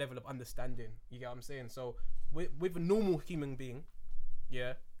level of understanding. You get what I'm saying? So with a normal human being,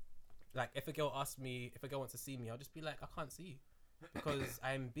 yeah, like if a girl wants to see me, I'll just be like, I can't see you because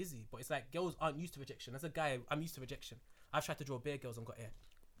I'm busy. But it's like girls aren't used to rejection. As a guy, I'm used to rejection. I've tried to draw bare girls and got air.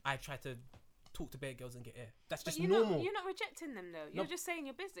 I try to talk to bare girls and get air. That's But just normal. you're not rejecting them though. You're just saying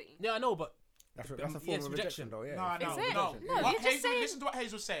you're busy. Yeah, I know, but That's a Yeah, form it's of rejection. rejection, though. Yeah. No, Is it? no. No, What you're just Hazel, saying- listen to what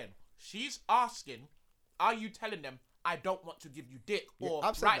Hazel's saying. She's asking, are you telling them I don't want to give you dick, or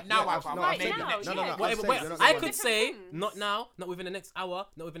I've said right that. now Yeah, I've no, Right maybe now, next No, year? no, no. whatever. I'm saying you're not I saying could different say things. not now, not within the next hour,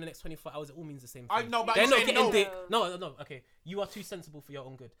 not within the next 24 hours. It all means the same thing. I know, but They're I'm not saying getting no. dick. No. Okay, you are too sensible for your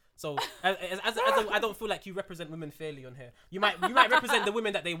own good. So I don't feel like you represent women fairly on here. You might represent the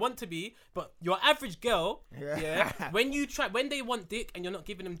women that they want to be, but your average girl, yeah, when they want dick and you're not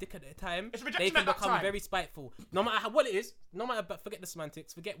giving them dick at the time, It's rejection they can at that become time. very spiteful. No matter what it is, but forget the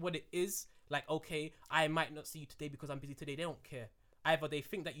semantics, forget what it is. Like, okay, I might not see you today because I'm busy today. They don't care. Either they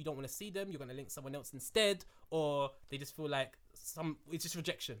think that you don't want to see them, you're gonna link someone else instead, or they just feel like it's just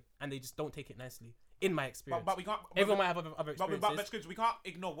rejection and they just don't take it nicely. In my experience, But we can't. everyone might have other But experiences. Scribs, we can't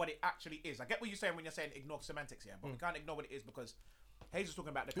ignore what it actually is. I get what you're saying when you're saying ignore semantics here, but we can't ignore what it is because Hazel's talking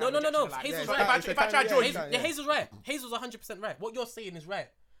about the No. kind of rejection, like, Hazel's Yeah, right. it's If I try to yeah, join it's you, like- Yeah, Hazel's right. Hazel's 100% right. What you're saying is right,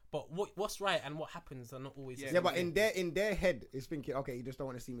 but what's right and what happens are not always. the Yeah, same Yeah, but thing. in their head, it's thinking, okay, you just don't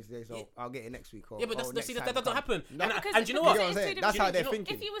want to see me today, so Yeah. I'll get it next week. Or, Yeah, but oh, next that time doesn't come. happen. No. And you know You what? get what I'm saying? That's how they're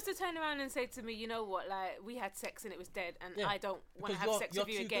thinking. If you was to turn around and say to me, you know what, like we had sex and it was dead, and Yeah, I don't want because to have you're- sex you're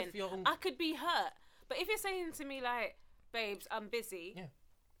with you too good again, for your own- I could be hurt. But if you're saying to me like, babes, I'm busy. Yeah.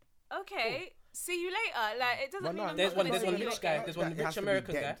 Okay, see you later. Like it doesn't Well, mean no, I'm There's not one gonna see you rich later. guy. There's one That has rich to be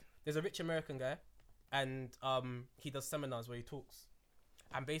American guy. dead. There's a rich American guy, and he does seminars where he talks,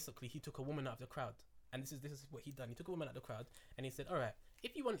 and basically he took a woman out of the crowd, and this is what he done. He took a woman out of the crowd, and he said, all right,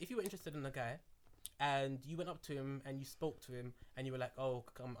 if you were interested in a guy, and you went up to him and you spoke to him, and you were like, oh,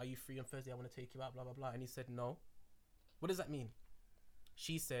 are you free on Thursday? I want to take you out, blah blah blah, and he said no. What does that mean?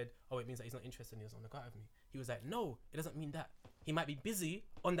 She said, oh, it means that he's not interested and he doesn't want to go out with me. He was like, no, it doesn't mean that. He might be busy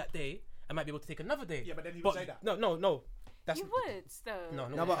on that day and might be able to take another day. Yeah, but then he would say that. No. That's You would though. No,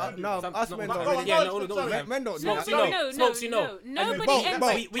 No, but us men don't. no, Yeah, no, no, sorry. Men don't do Smokes, that. you know. Smokes, you know. No, nobody Both, ends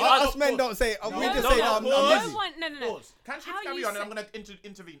both. we Us are- men don't say. We No, just no, say, no, I'm no, busy. No. Pause. Can she How carry you on and say- I'm going to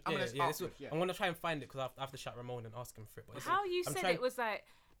intervene? I'm Yeah, going to yeah, ask this this. Yeah. I'm gonna try and find it because I have to shout Ramon and ask him for it. But listen, How you I'm said trying- it was like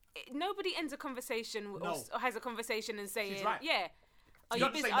nobody ends a conversation No. or has a conversation and saying, right. yeah, are You you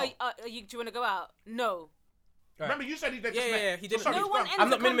have to busy? say no. Are you? Do you want to go out? No. Right. Remember, you said he did Yeah, he didn't. Sorry, No one go on. ends I'm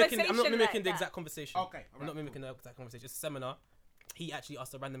not a mimicking. I'm not conversation mimicking like the that. exact conversation. Okay, I'm alright, not mimicking the exact conversation. It's a seminar. He actually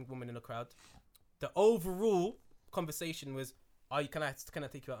asked a random woman in the crowd. The overall conversation was, can I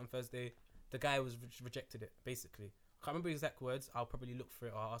take you out on Thursday? The guy was rejected it basically. Can't remember the exact words. I'll probably look for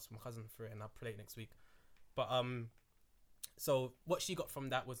it or I'll ask my cousin for it and I'll play it next week. But so what she got from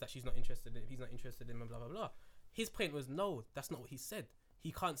that was that she's not interested in. He's not interested in, and blah blah blah. His point was no, that's not what he said.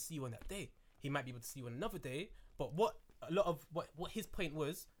 He can't see you on that day. He might be able to see you on another day. But what a lot of what his point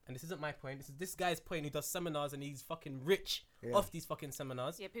was, and this isn't my point. This is this guy's point. He does seminars and he's fucking rich off these fucking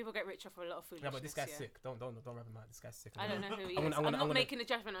seminars. Yeah, people get rich off a lot of foolishness. No, but this guy's sick. Don't rub him out. This guy's sick. I don't know who he is. I'm I'm gonna- not making a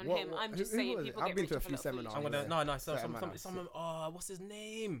judgment on him. I'm just who saying was it? people I've get been rich to a off few lot of seminars. foolishness. I'm gonna Yeah. some what's his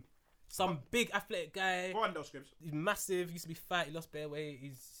name? Some big athletic guy. Go on, those scripts. He's massive. Used to be fat. He lost bare weight.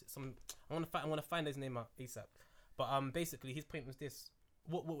 He's some. I'm gonna find his name out ASAP. But basically his point was this.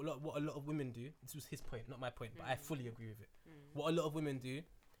 What a lot of women do. This was his point, not my point, but I fully agree with it. What a lot of women do,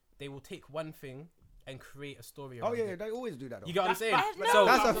 they will take one thing and create a story around Oh yeah, it. they always do that. Though. You get what I'm saying? No,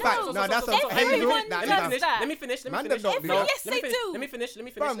 That's a fact. No, that's a Everyone that- does that's- that. Let me finish. Man, them don't do No, that. Yes, let me they finish. do. Let me finish. Fam,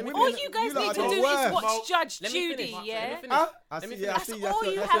 Let me women- All finish. you guys You lot need are to the do is worst. watch Judge Let me Judy, finish. yeah? Let me finish. Huh? I Let me see. finish. I That's see. all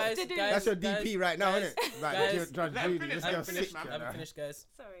you That's have your- to do. That's your Guys, DP right now, guys, isn't it? Right, guys, Judge let him Judy. finish, This let him girl's finish, sick. man. I haven't finished, guys.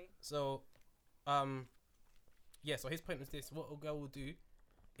 Sorry. So, yeah. So his point was this: what a girl will do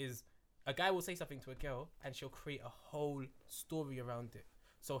is a guy will say something to a girl, and she'll create a whole story around it.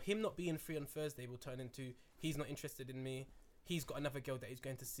 So him not being free on Thursday will turn into he's not interested in me. He's got another girl that he's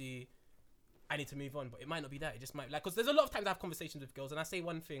going to see. I need to move on, but it might not be that. It just might because there's a lot of times I have conversations with girls, and I say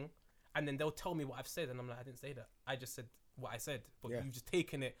one thing, and then they'll tell me what I've said, and I'm like, I didn't say that. I just said what I said, but Yeah. you've just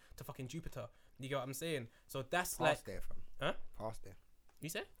taken it to fucking Jupiter. You get what I'm saying? So that's Past there, fam. Huh? Past there. You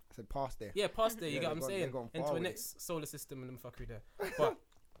said? I said past there. Yeah, past there. You Yeah, get what I'm they've saying? gone far Into a with next solar system and them fuckery there. But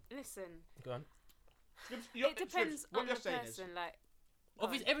Listen, go on. it depends what on you're the saying is, person. Like,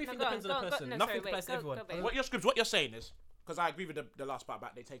 Obviously, go on. everything No, go depends on, on the go- person. no, Nothing sorry, applies to wait, everyone. go, babe. what you're saying is, because I agree with the last part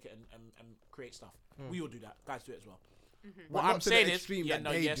about they take it and create stuff. We all do that. Guys do it as well. But What not I'm to the saying is, extreme yeah, that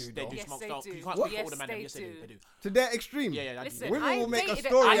no, they yes, do, they though. do Yes, smoke they stuff. do. You can't What? speak for all the Yes, man. they Yes, they do. do. They do. To their extreme. Yeah, yeah. Listen, Women I will make a dated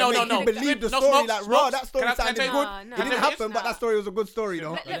story I know, and no, make no. you believe the No, story. Smokes, Like, Smokes. raw, that story Can I sounded tell you- good. No, It no. didn't Let me- happen, but that story was a good story,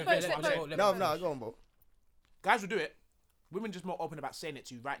 though. Let Let Boats, me let finish. Boats. No, go on, bro. Guys will do it. Women just more open about saying it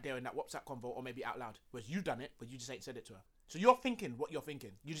to you right there in that WhatsApp convo or maybe out loud. Whereas you've done it, but you just ain't said it to her. So you're thinking what you're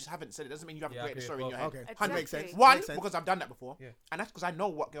thinking. You just haven't said it. Doesn't mean you haven't Yeah, I created a agree. story in your head. Okay, Exactly. makes sense. One, Makes sense. because I've done that before. Yeah. And that's because I know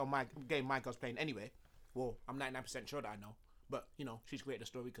what game my girl's playing anyway. Well, I'm 99% sure that I know. But, you know, she's created a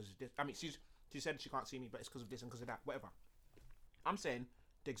story because of this. I mean, she said she can't see me, but it's because of this and because of that. Whatever. I'm saying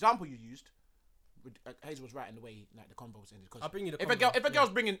the example you used, Hazel was right in the way like the convo was ended. I'll bring you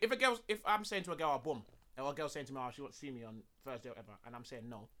the if I'm saying to a girl, oh, boom, or a girl saying to me, oh, she wants to see me on Thursday or whatever, and I'm saying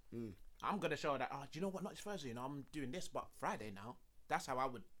no, I'm gonna show her that, oh, do you know what? Not this Thursday, you know, I'm doing this, but Friday now. That's how I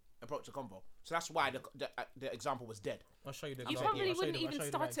would approach the convo. So that's why the example was dead. I'll show you the You example. probably I'll show wouldn't you the- I'll even show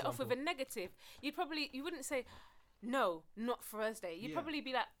you the start right it off with a example. negative. You wouldn't say, no, not Thursday. You'd Yeah. probably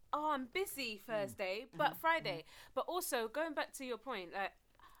be like, oh, I'm busy Thursday, but Friday. But also, going back to your point, like,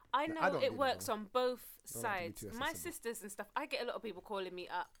 I know don't do it that, works though. on both Don't want to be sides. too My accessible. sisters and stuff, I get a lot of people calling me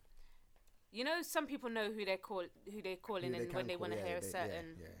up. You know, some people know who they're calling in when they want to hear a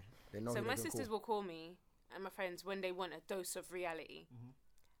certain. Yeah. They know So who my they can sisters call. will call me and my friends when they want a dose of reality,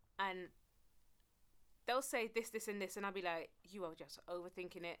 and they'll say this, and this, and I'll be like, "You are just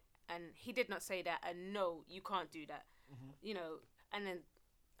overthinking it." And he did not say that, and no, you can't do that. You know, and then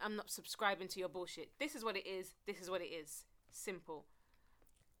I'm not subscribing to your bullshit. This is what it is. This is what it is. Simple.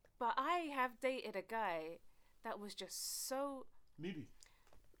 But I have dated a guy that was just so. Needy.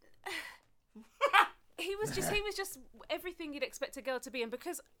 He was just everything you'd expect a girl to be, and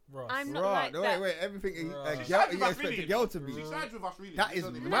because Ross. I'm not Right, like that. wait, everything Right. a She girl, sides with you us, expect a really. girl to be. She sides with us, really. That is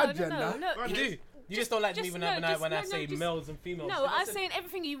Doesn't it? mad, No, gender. look, You do. You just don't like me just- when no, I just- when I no, say just- males and females. No, I'm Listen. saying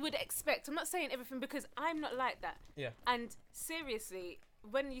everything you would expect. I'm not saying everything because I'm not like that. Yeah. And seriously,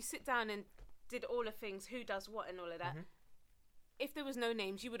 when you sit down and did all the things, who does what and all of that, if there was no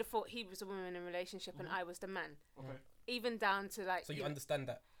names, you would have thought he was a woman in a relationship and I was the man. Okay. Even down to like. So you understand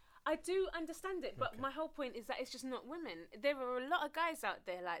that? I do understand it, but my whole point is that it's just not women. There are a lot of guys out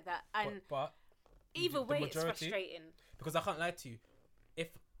there like that, and But either the way, it's majority- frustrating. because I can't lie to you,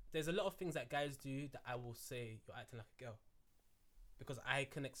 if there's a lot of things that guys do that I will say you're acting like a girl, because I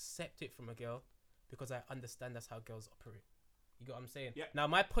can accept it from a girl, because I understand that's how girls operate. You get what I'm saying? Yeah. Now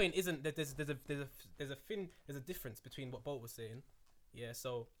my point isn't that there's a difference between what Bolt was saying. Yeah.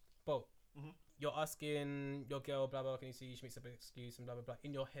 So Bolt, you're asking your girl, blah blah. Can you see? She makes up an excuse and blah blah blah.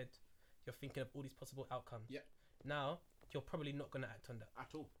 In your head, you're thinking of all these possible outcomes. Yeah. Now you're probably not gonna act on that.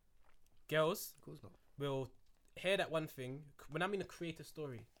 At all. Girls Of course not. will hear that one thing. When I mean a creative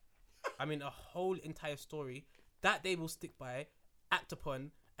story, I mean a whole entire story that they will stick by, act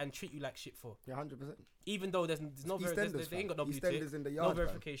upon, and treat you like shit for. Yeah, 100%. Even though there's no they ain't got no blue tick, EastEnders in the no yard, fam.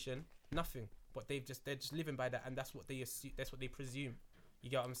 verification, nothing. But they're just living by that, and that's what they assume. That's what they presume. You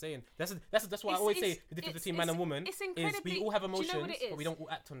get what I'm saying? That's why I always say the difference between man and woman it's is incredibly- we all have do you know emotions, what it but we is? don't all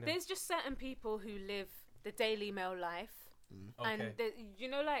act on them. There's just certain people who live the Daily Mail life, Okay. and you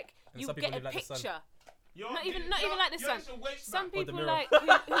know, like And you some people get a live like the sun. picture Not even like the sun. Some Or the people mirror. like who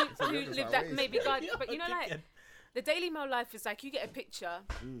It's live like that waste. maybe God, but you know like the Daily Mail life is like you get a picture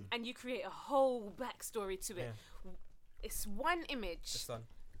and you create a whole backstory to it. It's one image, The sun.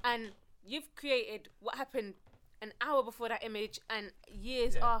 and you've created what happened an hour before that image and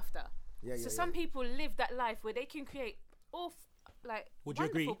years Yeah. after. Yeah, So yeah, some people live that life where they can create Would you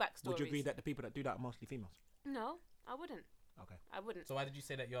agree? wonderful backstories. Would you agree that the people that do that are mostly females? No, I wouldn't. Okay. I wouldn't. So why did you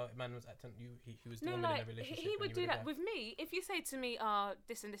say that your man was acting? He was the No, woman in like a relationship. he and would you do were the that guy? with me. If you say to me,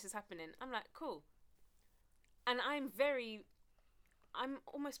 this and this is happening," I'm like, "Cool." And I'm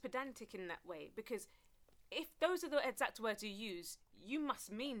almost pedantic in that way because if those are the exact words you use, you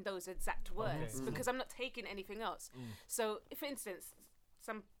must mean those exact words because I'm not taking anything else. So, if, for instance,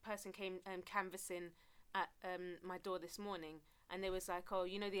 some person came canvassing at my door this morning and they was like, "Oh,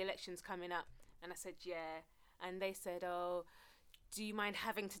 you know the election's coming up," and I said, "Yeah," and they said, "Oh, do you mind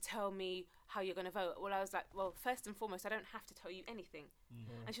having to tell me how you're going to vote?" Well, I was like, well, first and foremost, I don't have to tell you anything.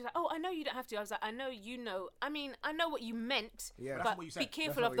 And she was like, "Oh, I know you don't have to." I was like, "I know you know. I mean, I know what you meant, Yeah. That's but what you be said.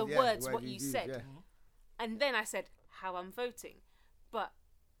 careful That's of the what- yeah, words, the what word you you said." use, And then I said how I'm voting. But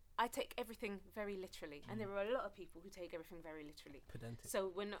I take everything very literally. And there are a lot of people who take everything very literally. Pedantic.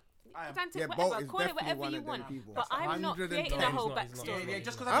 So we're not... I am. Pedantic, Yeah, Bolt whatever. is Call it definitely whatever one you of them want. people. But I'm not 110. creating a No, whole he's not, he's not. backstory. Yeah,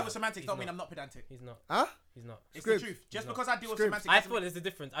 just because Huh? I deal with semantics He's don't mean not. I'm not pedantic. He's not. Huh? He's not. It's Scribs. the truth. Just not. because I deal with Scribs. semantics. I doesn't thought there's a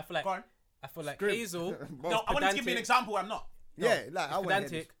difference. I feel like Go on. Scribs. Hazel. Bolt. No, I want to give you pedantic. an example. I'm not. Yeah, like I He's want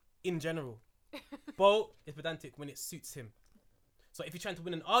pedantic in general. Bolt is pedantic when it suits him. So if you're trying to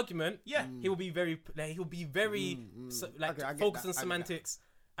win an argument, Yeah. he will be very like Okay, I get focus that, on I get that. semantics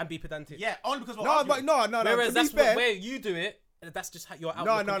and be pedantic. Yeah, only because we're No, arguing. but no. Whereas To be that's fair, where you do it. That's just how your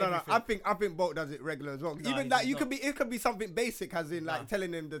outlook. no. on everything. I think Bolt does it regular as well. No, Even he that, does you not. could be. It could be something basic, as in like No.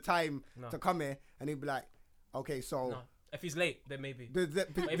 telling him the time No. to come here, and he'd be like, "Okay, so No. If he's late, then maybe. does that,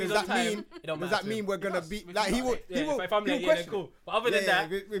 if does he's that on time, mean? it don't Does matter that to mean him. we're gonna does. be If like he's he not will? late. Yeah, He will. if I'm he will late, yeah, then question cool. it. But other than Yeah, that,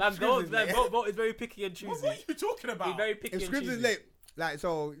 with man, Scribs is late. Bolt is very picky and choosy. What are you talking He's about? very picky If and Scribs choosy. is late, like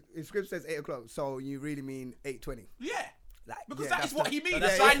so, if Scribs says 8 o'clock, so you really mean 8:20? Yeah. Like Because yeah, that is that's what the- he means.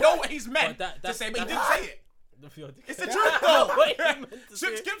 that's- So I know what he's meant But to say, but he didn't that's- say it. It's the truth, though. What he meant to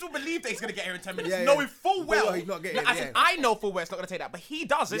say. Skips will believe that he's gonna get here in 10 minutes, Yeah, yeah. knowing full Full well. well he's not getting No, it, as in, yeah. I know full well it's not gonna take that, but he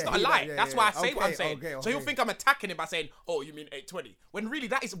does. It's Yeah, not a he lie. does, yeah, That's yeah. why I say what I'm Okay, saying. okay, So he'll okay. think I'm attacking him by saying, "Oh, you mean 8:20?" When really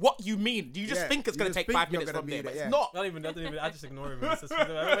that is what you mean. You just Yeah, think it's you gonna just take think 5 you're minutes gonna from be there, but there, it's yeah. not. I don't even. I just ignore him. It's just, when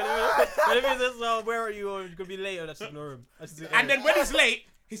he says, "Where are you?" or "You could be late," I just ignore him. I just, And then when he's late,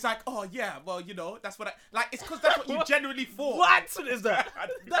 he's like, "Oh yeah, well you know that's what I like." It's because that's what you generally thought. what is that? I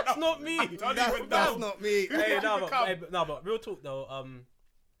don't even That's know. not me. I don't That's, even that's know. not me. Hey, no, become? but real talk though.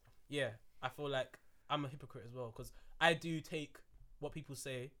 Yeah, I feel like I'm a hypocrite as well because I do take what people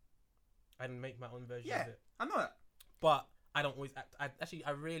say and make my own version Yeah, of it, I know that. but I don't always act.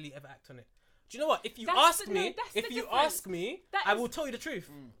 I rarely ever act on it. Do you know what? If you That's ask the- me, no, that's the if you difference. ask me, That I is- will tell you the truth.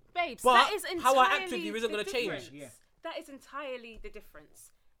 Babes, But that is how I act with entirely you isn't the gonna change. difference. Yeah. That is entirely the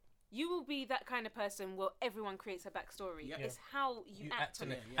difference. You will be that kind of person where everyone creates a backstory. Yeah. It's how you, act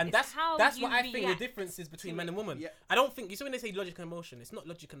on it. And It's that's how that's you what I think the react difference is between to man it. and woman. Yeah. I don't think you see when they say logic and emotion, it's not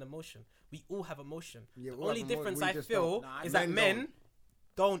logic and emotion. We all have emotion. Yeah, the we all only have emotion, difference we I just feel don't. Nah, is that men men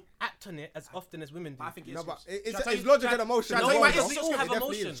don't act on it as often as women do. I think it's No, but Skips. it's Shall I tell it's you- logic shall and I- emotion. shall I No, tell you we why it's all have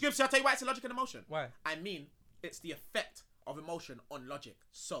definitely emotion. is. Skips, shall I tell you why it's a logic and emotion? Why? I mean, it's the effect of emotion on logic.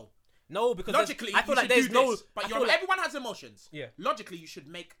 So No, because there's- logically, I feel you like should there's do no. this, but I your, feel like, everyone has emotions. Yeah. Logically, you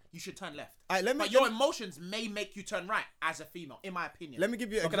should turn left. Alright, let me- but your let me- emotions may make you turn right as a female, in my opinion. Let me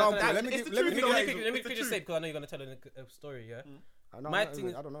give you an Okay, example. that- Let me it's give the let me truth, give though. you let an me example. let me It's the quickly truth. say because I know you're gonna tell a story. Yeah. No, my I'm thing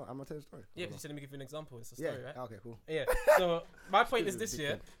is- I don't know. I'm gonna tell the story. Yeah, you said let me give you an example. It's a Yeah. story, right? Okay. Cool. Yeah. So my point is this: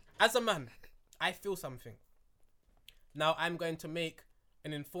 yeah, as a man, I feel something. Now I'm going to make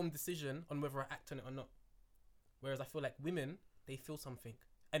an informed decision on whether I act on it or not. Whereas I feel like women, they feel something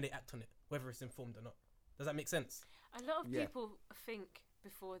and they act on it, whether it's informed or not. Does that make sense? A lot of Yeah. people think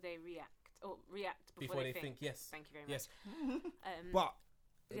before they react, or react Before they think, yes. Thank you very Yes. much. But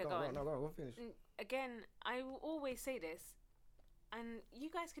Yeah, go on. No, go on. We'll finish. Again, I will always say this, and you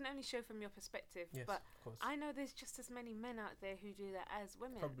guys can only show from your perspective, Yes, but of course. I know there's just as many men out there who do that as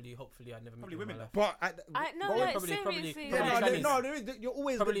women. Probably, hopefully, I never meet Probably women. women, But No, but- like, probably- seriously. Yeah, probably no, Chinese. no, there is. You're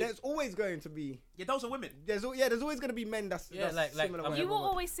always. Probably- There's always going to be. Yeah, those are women. There's always going to be men that's Yeah, like, similar. I mean- You will whatever.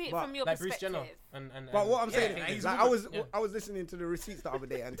 always see it But from your Like Bruce perspective. Jenner. And But what I'm Yeah, saying, yeah, he's is, a like, woman. I was listening to the receipts the other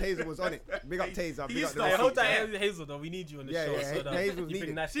day, and Taser was on it. Big up Taser. he Big is up the though. Hey, hold receipts. that Hazel though. We need you on the Yeah, show. yeah, so that Hazel's you bring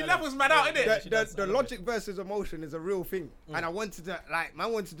needed. nice She talent. levels man out, innit? Yeah, she The does, I love logic it. versus emotion is a real thing, and I wanted to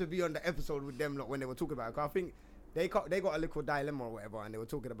man wanted to be on the episode with them when they were talking about it. 'Cause I think they got a little dilemma or whatever, and they were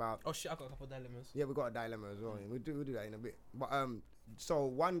talking about. Oh shit! I got a couple of dilemmas. Yeah, we got a dilemma as well. We'll do that in a bit. But So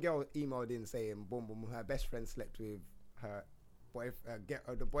one girl emailed in saying, boom, boom, her best friend slept with her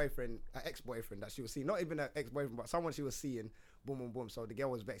the boyfriend, her ex-boyfriend that she was seeing. Not even her ex-boyfriend, but someone she was seeing. Boom, boom, boom. So the girl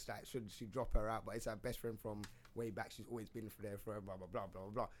was vexed, like, should she drop her out? But it's her best friend from way back. She's always been there for her, blah, blah, blah, blah,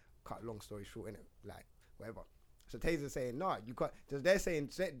 blah. Cut long story short, innit? Like, whatever. So Taser's saying, no, you can't. They're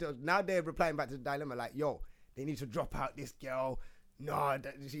saying, now they're replying back to the dilemma, like, yo, they need to drop out this girl. No,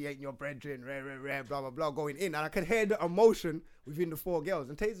 she ain't your brethren, rare, blah, blah, blah, going in. And I could hear the emotion within the 4 girls.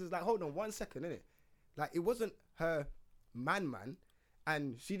 And Taser's like, hold on 1 second, innit? Like, it wasn't her man.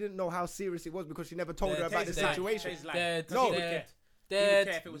 And she didn't know how serious it was because she never told her about the situation. No,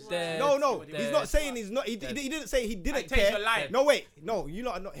 he's not saying he's not. He didn't say he didn't care. No, wait, no, you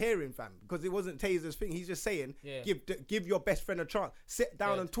lot are not hearing, fam, because it wasn't Taser's thing. He's just saying, give your best friend a chance, sit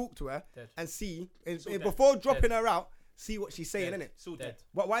down and talk to her and see before dropping her out. See what she's saying, innit? It's all dead.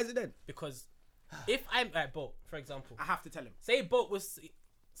 But why is it dead? Because if I'm at Bolt, for example, I have to tell him. Say Bolt was.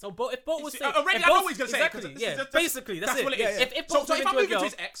 So if Bolt was saying, already, I know what he's gonna say. Exactly, yeah. Basically, that's it. What it is. If Bolt's so if I'm moving to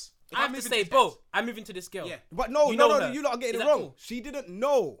his ex, I have to say, Bolt, I'm moving to this girl. Yeah. But no, you lot are getting it wrong. Cool? She didn't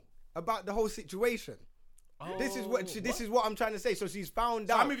know about the whole situation. Oh, this is what I'm trying to say. So she's found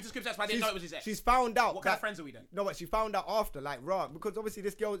out. I'm moving to Scripps, that's why I didn't know it was his ex. She's found out. What kind of friends are we then? No, but she found out after, like, raw, because obviously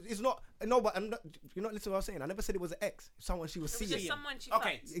this girl is not. No, but you're not listening to what I'm saying. I never said it was an ex. Someone she was seeing. Just someone she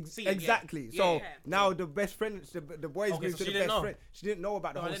okay, exactly. Yeah. So now the best friend, the boys moved to the best friend. She didn't know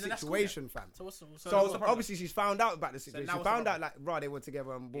about the whole situation, fam. So obviously she's found out about the situation. She found out, like, raw, they were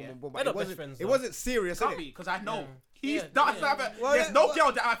together and boom, boom, boom. It wasn't serious. Can't be, because I know he's not. There's no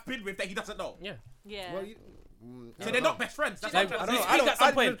girl that I've been with that he doesn't know. Yeah. Well, so they're not best friends. That's at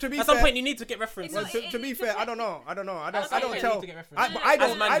some point you need to get reference. Well, to be fair, I don't know. I don't tell.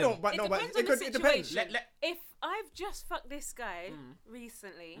 But it depends. If I've just fucked this guy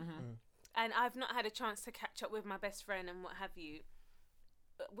recently, and I've not had a chance to catch up with my best friend and what have you,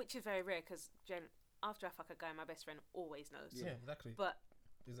 which is very rare because after I fuck a guy, my best friend always knows. Yeah, exactly. But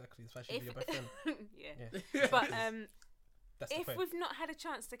exactly, especially your best friend. Yeah. But if we've not had a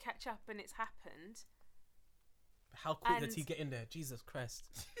chance to catch up and it's happened. How quick did he get in there? Jesus Christ!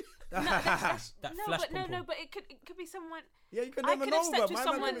 But it could be someone. Yeah, you could never know. I could have slept with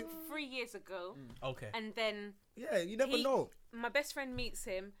someone 3 years ago. Okay. And then. Yeah, you never know. My best friend meets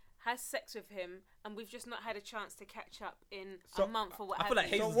him, has sex with him, and we've just not had a chance to catch up in a month or what. I feel like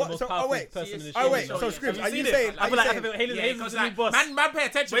Hazel's the most powerful person in the show. So Scripps, are you saying? I feel like Hazel's the new boss. Man, pay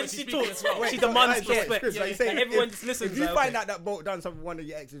attention when she talks. She demands respect. Everyone just listens. If you find out that Bolt done something with one of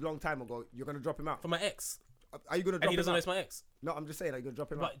your exes a long time ago, you're gonna drop him out. For my ex. Are you gonna drop him out? And he doesn't know it's my ex. No, I'm just saying, are you gonna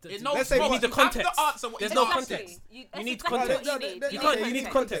drop him out? Let's say we need the context. There's no context. You need context. You need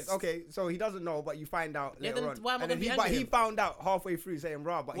context. Okay, so he doesn't know, but you find out later on. Why am I gonna be angry? But he found out halfway through saying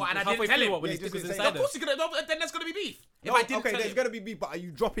raw, but and I didn't tell him when his dick was inside. Of course, then there's gonna be beef. Okay, there's gonna be beef, but are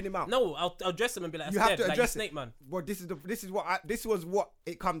you dropping him out? No, I'll address him and be like, you have to address Snake Man. Well, this was what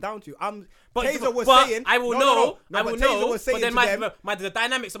it come down to. Taser was saying, I will know. I will know. But then the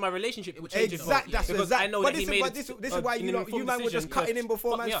dynamics of my relationship it will change. Exactly. Because I know that he made. This is why you man were just cutting in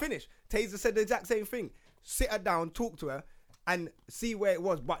before man's finished. Taser said the exact same thing. Sit her down, talk to her, and see where it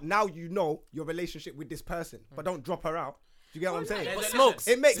was. But now you know your relationship with this person. But don't drop her out. Do you get what I'm saying? But Smokes.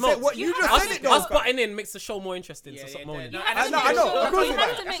 It makes sense. What you just said it though. Us butting in makes the show more interesting. So stop moaning. I know. Of course you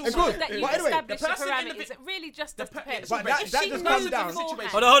have to make sure that you establish the parameters. It really just depends. But that just comes down.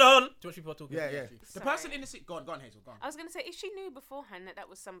 Hold on. Too much people are talking. Yeah. The person in the go on, Hazel. Go on. I was gonna say, if she knew beforehand that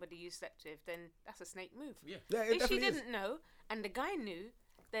was somebody you slept with, then that's a snake move. Yeah. If she didn't know and the guy knew,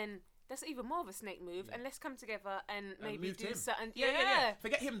 then that's even more of a snake move. And let's come together and maybe do something. Yeah.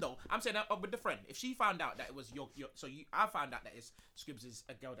 Forget him though. I'm saying with the friend. If she found out that it was I found out that Scribs is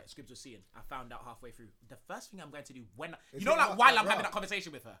a girl that Scribs was seeing. I found out halfway through. The first thing I'm going to do while I'm having that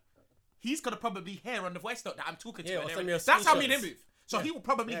conversation with her, he's gonna probably hear on the voice note that I'm talking to her. That's how me and him move. So he will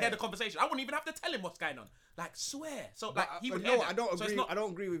probably hear the conversation. I wouldn't even have to tell him what's going on. Like, swear. So like he would. No, I don't agree. I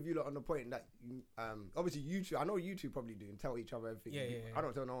don't agree with you lot on the point that obviously YouTube. I know YouTube probably do and tell each other everything. Yeah. I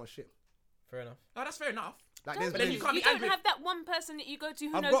don't tell no one shit. Fair enough. No, that's fair enough. Like, but then you can't be angry. You don't have that one person that you go to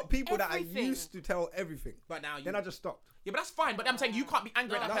who knows I've got people everything. that I used to tell everything, but now then I just stopped. Yeah, but that's fine. But I'm saying you can't be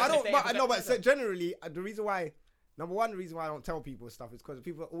angry at that person. I don't. But generally, the reason why. Number one, the reason why I don't tell people stuff is because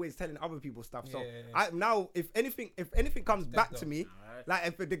people are always telling other people stuff. So now, if anything comes back to me, like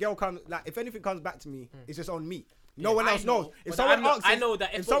if the girl comes, like if anything comes back to me, it's just on me. No one else knows. If someone asks, I know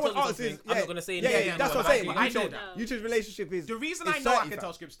that if someone asks, I'm not gonna say anything. Yeah, that's what I'm saying. I know that YouTube's relationship is the reason I know I can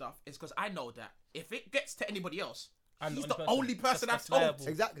tell Scripps stuff is because I know that if it gets to anybody else, he's the only person I've told.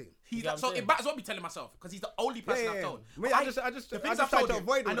 Exactly.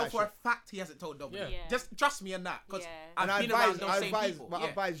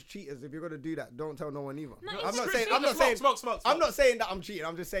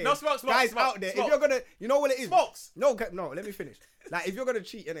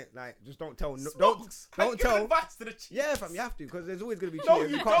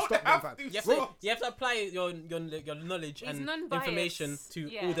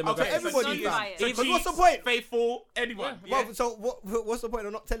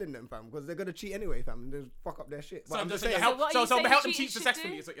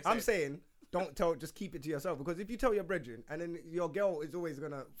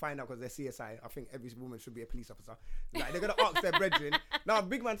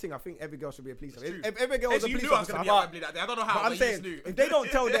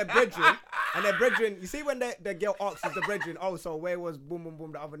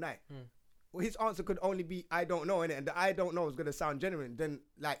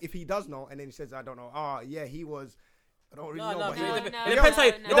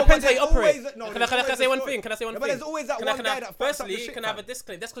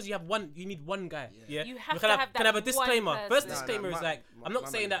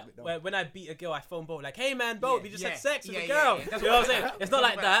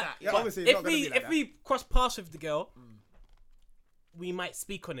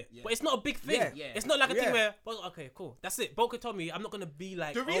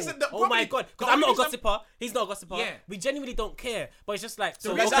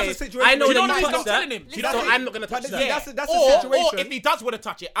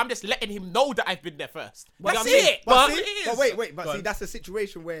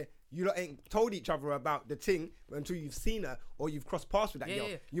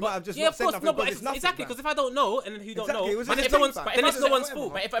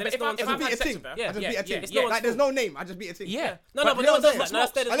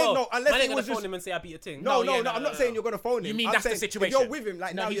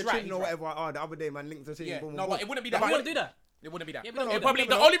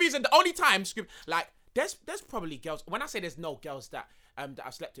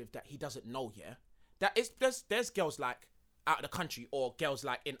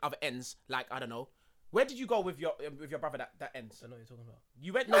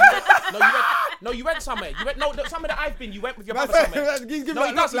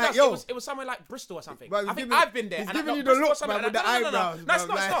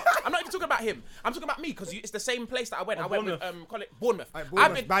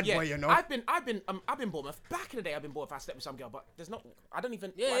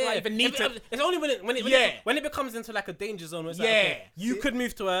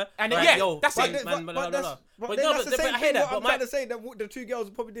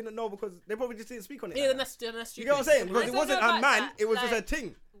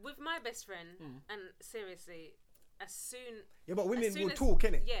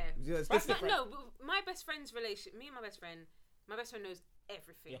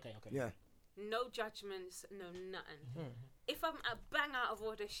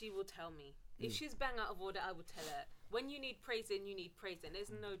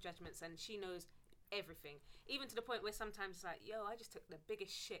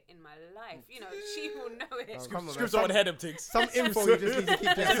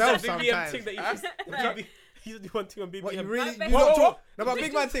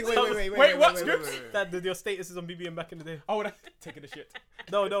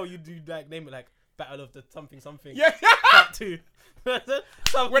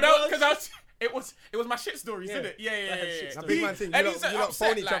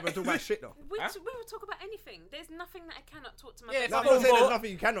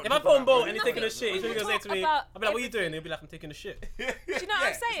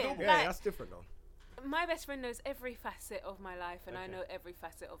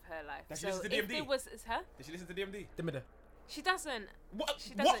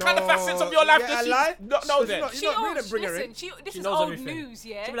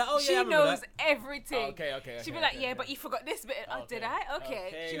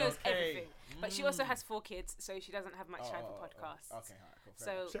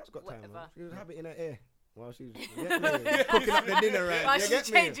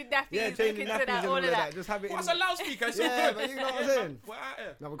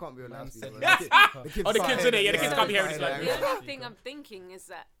 Oh, the kids in it. Yeah, the kids can't be hearing this. Like, The only thing I'm thinking is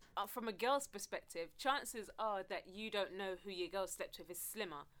that from a girl's perspective, chances are that you don't know who your girl slept with is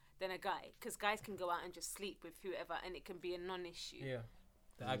slimmer than a guy, because guys can go out and just sleep with whoever and it can be a non-issue.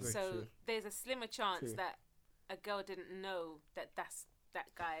 I agree. So there's a slimmer chance that a girl didn't know that that's that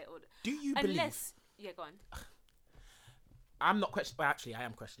guy or Do you believe? unless yeah, go on. I'm not questioning. Well, actually, I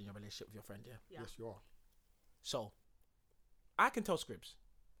am questioning your relationship with your friend. Yeah. Yeah. Yes, you are. So, I can tell Scribs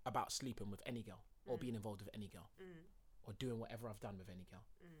about sleeping with any girl or being involved with any girl or doing whatever I've done with any girl,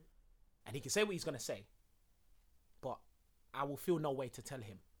 and he can say what he's gonna say, but I will feel no way to tell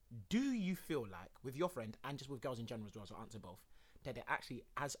him. Do you feel like with your friend and just with girls in general as well, so answer both, that they're actually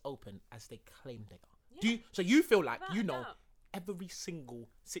as open as they claim they are? Yeah. Do you? So you feel like Without you a know doubt. every single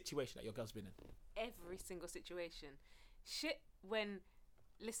situation that your girl's been in? Every single situation. Shit when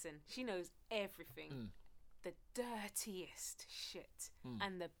listen, she knows everything. The dirtiest shit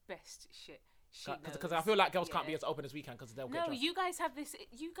and the best shit. Because I feel like girls can't be as open as we can because they'll get No, trust. you guys have this.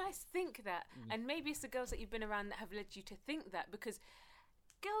 You guys think that, and maybe it's the girls that you've been around that have led you to think that. Because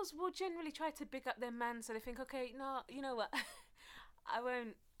girls will generally try to big up their man, so they think, okay, no, you know what, I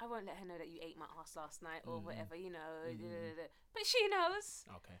won't let her know that you ate my ass last night or whatever, you know. But she knows.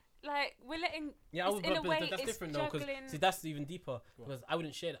 Okay. Like we're letting. Yeah, in a way, that's it's different though. Because juggling. see, that's even deeper. Because I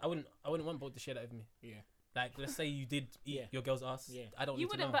wouldn't share. I wouldn't want both to share that with me. Yeah. Like, let's say you did eat Yeah. your girl's ass. Yeah. I don't You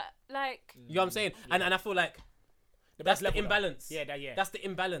need to wouldn't, know. but like. You know what I'm saying? And I feel like that's the level, though. imbalance. Yeah, That's the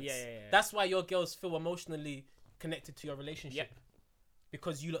imbalance. Yeah. That's why your girls feel emotionally connected to your relationship. Yep.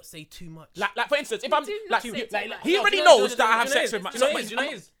 Because you lot say too much. Like for instance, if You I'm do like, not say too much. he No, already do you know- knows do you that know- I have do you know sex what with my. it is? Do you know so what it is? Do you know what it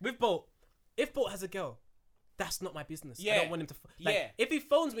I'm- is? With Bolt, if Bolt has a girl, that's not my business. I Yeah. don't want him to. Like, Yeah. If he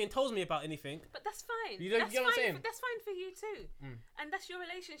phones me and tells me about anything, But that's fine. You know- That's you know what I'm fine. saying? That's fine for you too, and that's your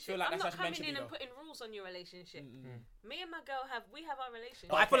relationship. Feel like I'm that's not how it's meant coming to in be, and though. putting rules on your relationship. Me and my girl have our relationship.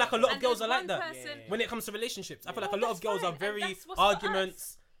 but I feel like a lot of And girls there's are like one that person- when it comes to relationships. I feel like Well, a lot of that's girls are fine, and very that's what's for us.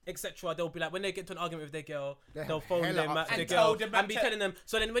 arguments, etc. They'll be like when they get to an argument with their girl, They're they'll phone hella them upset. their And girl tell them and be to- telling them.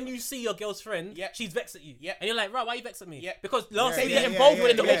 So then when you see your girl's friend, Yep. she's vexed at you, Yep. and you're like, right, why are you vexed at me? Yep. Because last They week get you involved you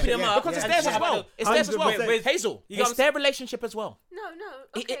with the open relationship them up because it's and theirs talk as about well. the- It's theirs as well. with- Hazel, you know what it's I'm their relationship as well. No.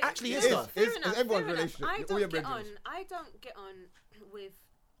 It Okay. actually yeah, is, though. Fair It's enough. everyone's fair enough. relationship. I All don't your get on. brethren. I don't get on with.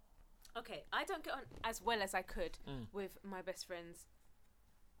 Okay, I don't get on as well as I could with my best friend's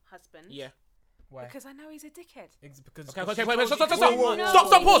husband. Yeah. Why? Because I know he's a dickhead. Because Okay, wait, stop, Whoa, stop, whoa,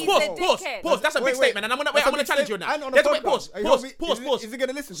 stop, whoa. pause, He's pause, a pause, dickhead. pause. That's a big Wait, statement, and I'm that's gonna a big challenge you on statement. that. And on There's the a wait, pause, podcast. Are you pause, gonna be- pause, pause. Is he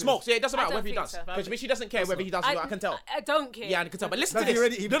gonna listen to Smokes, this? yeah, it doesn't I matter don't whether he think does, so. because she doesn't care whether he does or not. I can tell. I don't care. Yeah, I can tell. But listen Does to he this.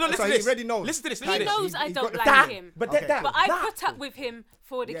 already- No, listen so to he this. already knows. Listen to this. He Listen to this. knows I he's don't got like that. him. But Okay. that, But I that, put up with him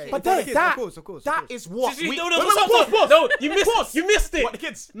for the Yeah, kids. but For the that, kids, that, of course, of course, of that course. is what we. No, Pause. no, you missed. You missed it. What, the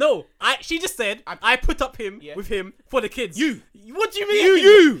kids? No, she just said I put up him Yeah. with him for the kids. You. What do you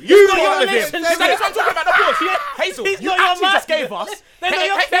mean? You got put your up with him. relationship. That's what I'm talking about. The pause. Hazel, He's you not your actually man. just gave us. They're not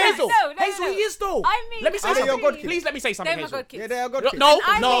your kids. Hazel, No, Hazel, he is though. I mean, let me say Are they your something. god kids? Please let me say something, They're my Hazel. god kids. Yeah, they are good. No, And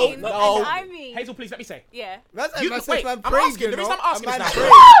I no, mean- no. and I mean- Hazel, please let me say. Yeah. That's You like wait, man I'm praise, asking. you The reason know? I'm asking A is man that.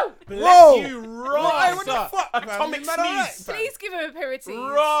 praise. Whoa. Bless you, Ross. What the fuck, man? Atomic You man alright, sneeze. fam? Please give him a purity.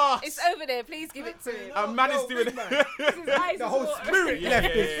 Ross. It's over there. Please give it to him. A man is doing big man. His eyes The is whole watering. spirit left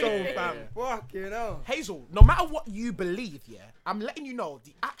yeah, his yeah, soul, yeah, fam. Fuck, you know. Hazel, no matter what you believe, yeah, I'm letting you know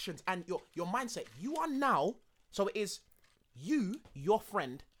the actions and your mindset. You are now, so it is you, your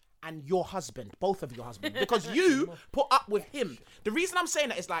friend, and your husband, both of your husbands, because you put up with him. The reason I'm saying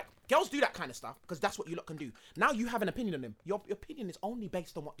that is like, girls do that kind of stuff because that's what you lot can do. Now you have an opinion on him. Your opinion is only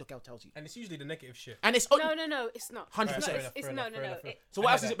based on what your girl tells you. And it's usually the negative shit. And it's only, No, it's not. 100%. It's, Fair not, enough, it's fair no, enough, no, fair no. enough. So what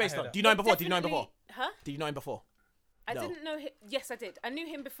I else heard is it that, based I on? heard Do you know him before? Did you know him Definitely- before? Huh? Did you know him before? I No. didn't know him. Yes, I did. I knew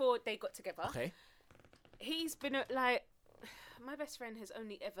him before they got together. Okay. He's been like, my best friend has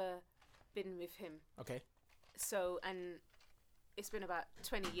only ever been with him. Okay. So, and it's been about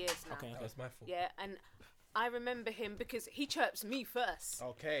 20 years now. Okay. That was my fault. Yeah, and I remember him because he chirps me first.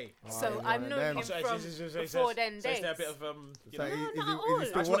 Okay. So he's I've one of known them. him So from before then So is days. there a bit of It's like, No, is not he at all. still I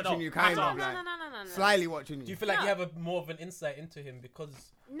just wanna watching know. you, kind no, of no, like no, no, no, no. slyly watching you? Do you feel like No. you have more of an insight into him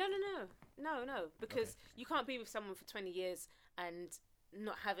because No, because you can't be with someone for 20 years and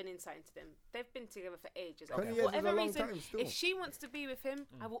not have an insight into them. They've been together for ages. 20 For years is a whatever long reason, time still. if she wants to be with him,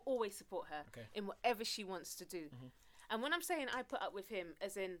 I will always support her Okay. in whatever she wants to do. And when I'm saying I put up with him,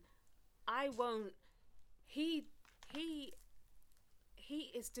 as in I won't. He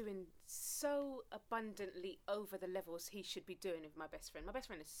is doing so abundantly over the levels he should be doing with my best friend. My best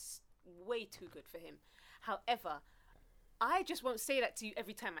friend is way too good for him. However, I just won't say that to you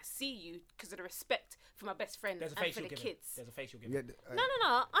every time I see you because of the respect for my best friend There's a and face for you'll the give him. kids. There's a face you'll give Yeah, him.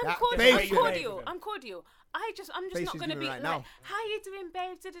 No. I'm That cordial. face I'm you cordial. gave him. I'm cordial. I'm just Face not she's gonna giving be right like, now. how you doing,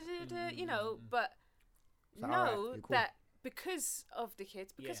 babe? You know, but So, know alright, you're cool. that because of the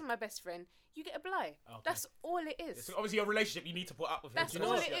kids, because Yeah. of my best friend, you get a bly. Okay. That's all it is. So obviously your relationship you need to put up with him. That's Do you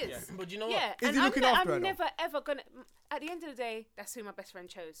know all what? it Yeah, is. yeah. but you know Yeah, what? Is and he looking after her, I'm though? never ever gonna. At the end of the day, that's who my best friend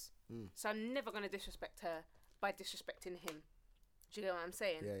chose. Mm. So I'm never gonna disrespect her by disrespecting him. Do you get what I'm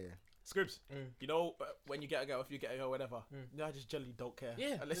saying? Yeah, yeah. Scribs, you know, when you get a girl, if you get a girl, whatever, you know, I just generally don't care.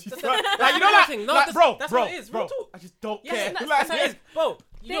 Yeah. Unless you That's like, that's you know, like, thing. No, like, that's- bro, that's bro, what it is, bro, real talk. I just don't Yes, care. that's Like, how it is. Bro,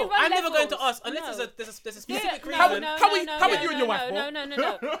 There yo, are I'm never going to levels. ask unless No. there's a specific No, reason. no, Come with- no, come no, with you and no, your wife, no, bro. no, no, no. You know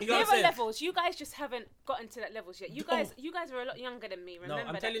what There I'm are saying? levels. You guys just haven't gotten to that levels yet. You guys are a lot younger than me. No, Remember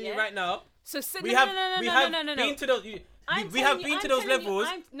I'm that, telling yeah? you right now. So sit, We no, have no, no, we no, have no, no, no, been no. to those. I'm We have telling you- been to I'm those telling you,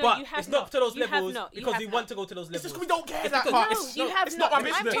 levels, no, but you have it's not not. to those You have levels not. You because have we not. want to go to those It's levels. just 'cause we don't care It's that because- much. it's You not- have it's not. not my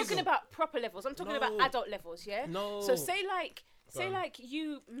I'm business. talking about proper levels. I'm talking about No. adult levels, yeah? No. So say like on. like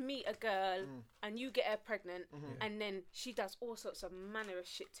you meet a girl and you get her pregnant and then she does all sorts of manner of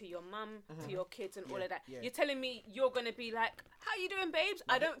shit to your mum, to your kids and all of that. yeah. You're telling me you're gonna be like, how you doing, babes?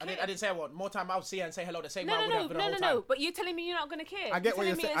 I don't care. I didn't say I want. More time I'll see her and say hello the same way I No, would no, have for the no, whole no, time. no. But you're telling me you're not gonna care. I get what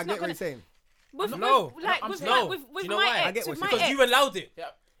you're telling me saying. it's I not get what gonna- you're saying. With, No. with, like, I'm with, saying- with, Do with you know my why? ex, I get what with you're my saying. Because ex, you allowed it. Yeah.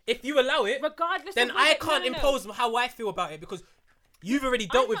 If you allow it, regardless then of I what- can't no, no, no. impose how I feel about it because you've already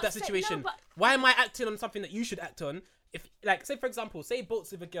dealt I'm with not that saying- situation. no, but- Why am I acting on something that you should act on? If, like, say for example, say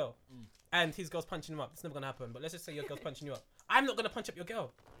Bolt's with a girl and his girl's punching him up. It's never gonna happen. But let's just say your girl's punching you up. I'm not gonna punch up your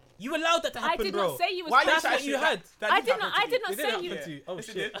girl. You allowed that to happen, I did bro. not say you was Why That's chatting what you shit? had. That I did did not. happen I to did you. not It say didn't you. happen to you. Oh Yes,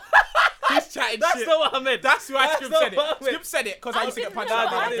 it shit. did. He's chatting That's shit. not what I meant. That's why That's Scrib not said what I it. meant. Scrib said it because I used to get didn't- punched no, out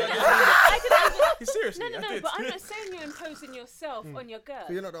but by I my didn't- girl. I didn't- Seriously, No, I no, did. but I'm not saying you're imposing yourself on your girl.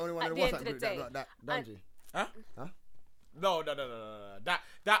 So you're not the only one At in the the end WhatsApp of the group that day. got that And- Danji. No.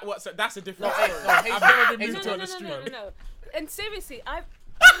 That's a different No, story. no, I've never been No, moved no, to no, on the no, street. no. And seriously, what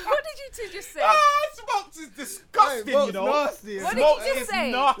did you two just say? Smokes is disgusting, Hey, you know. nasty. What did Smokes you just is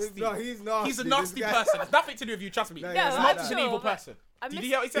say? nasty. No, he's nasty. He's a this nasty guy. person. It's nothing to do with you, trust me. No, No, Smokes I'm is an sure, evil but person. I Did you miss-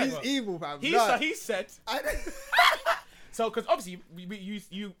 hear what he said? He's evil, fam. He said. I- So, because obviously,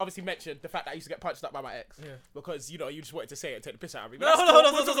 you obviously mentioned the fact that I used to get punched up by my ex. Yeah. Because, you know, you just wanted to say it and take the piss out of me. No, no,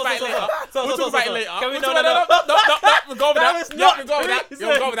 no, We'll so, talk about it later. so, We'll so, talk about it so, later. can we- We'll no, talk no, about- no, we'll go over That that. was Yeah, not we'll go over that. what Yeah,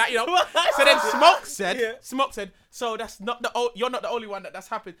 we'll go over that, you know. So then Smoke said, Yeah. so that's not you're not the only one that's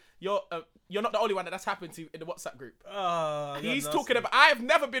happened. You're not the only one that's happened to in the WhatsApp group. He's talking about. I have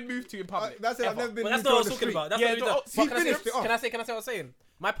never been moved to in public. That's it. I've ever. never been. But that's moved not what I on was the talking street. about. That's Yeah, what no, we he can I say finished it off. can I say what I'm saying?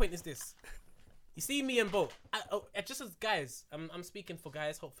 My point is this. You see me and Bo, just as guys, I'm speaking for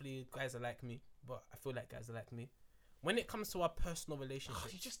guys. Hopefully, guys are like me, but I feel like guys are like me. When it comes to our personal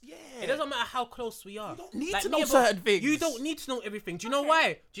relationships, You just it doesn't matter how close we are. You don't need like to me know and Bo, certain things. You don't need to know everything. Do you know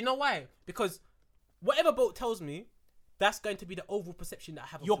why? Because whatever Bo tells me, that's going to be the overall perception that I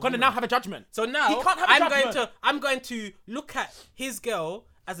have. Of You're the gonna woman. now have a judgment. So now He can't have a judgment. I'm going to look at his girl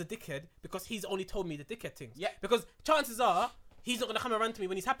as a dickhead because he's only told me the dickhead things. Yeah. Because chances are he's not gonna come around to me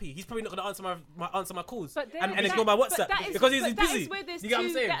when he's happy. He's probably not gonna answer my calls But there- and that- ignore my but WhatsApp that is- because he's but that busy. is where there's You get what I'm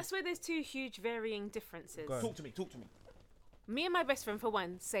two- saying? That's where there's two huge varying differences. Go on. Talk to me. Me and my best friend, for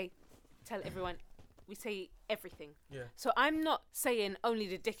one, tell everyone, we say everything. Yeah. So I'm not saying only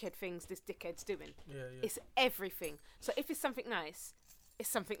the dickhead things this dickhead's doing. Yeah. It's everything. So if it's something nice, it's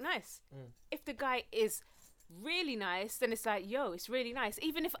something nice. Mm. If the guy is really nice, then it's like, yo, it's really nice.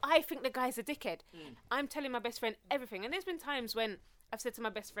 Even if I think the guy's a dickhead, I'm telling my best friend everything. And there's been times when I've said to my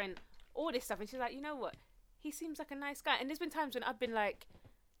best friend all this stuff, and she's like, you know what? He seems like a nice guy. And there's been times when I've been like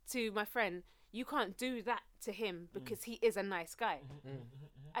to my friend, you can't do that to him because he is a nice guy.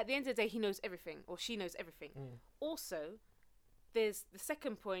 At the end of the day, he knows everything, or she knows everything. Also, there's the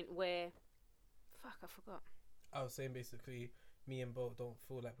second point where, fuck, I forgot. I was saying basically, me and Bo don't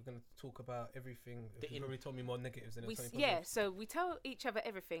feel like we're gonna talk about everything. You probably told me more negatives than So we tell each other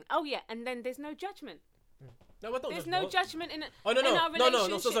everything. Oh yeah, and then there's no judgment. No, I don't. There's judge no Bo. judgment in it. Oh no, in our no. So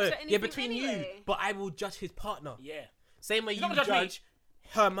relationships sorry. or Yeah, anything between you, anyway. but I will judge his partner. Yeah. Same way you don't judge me. judge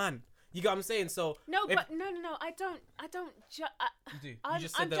her man. You get what I'm saying? So No, if- but no. I don't judge. You do. You I'm-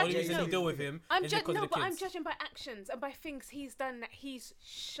 just said I'm the only judging reason you him. deal with him I'm is because no, of the but I'm kids. judging by actions and by things he's done that he's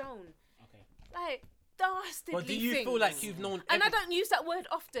shown. Okay. Like dastardly But do you feel things. like you've known? And I don't use that word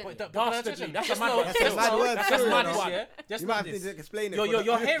often. Dastardly, that's a mad word. That's a mad word, That's sorry, mad no. one. Just You know might have this. to explain it. You're for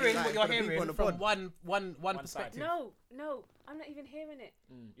the- hearing like, what you're for the people on hearing the from pod. one side. perspective. No, I'm not even hearing it.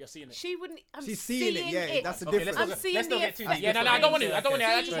 You're seeing it. She wouldn't. I'm She's seeing it, yeah, that's the Okay, difference. I'm seeing let's not the get too effect. deep. Yeah, no, I don't want to. I don't want to.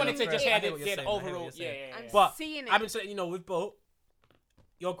 I just Seeing wanted to it. just I hear hear the what you're saying, I hear what overall. you're saying. I'm But seeing it. I'm just letting you know with Bo,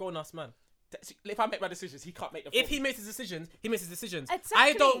 you're a grown ass man. if I make my decisions, he can't make them. If he makes his decisions, he makes his decisions. Exactly.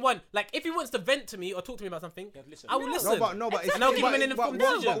 I don't want if he wants to vent to me or talk to me about something, listen. I will No. listen. No, but And I'll give him an informed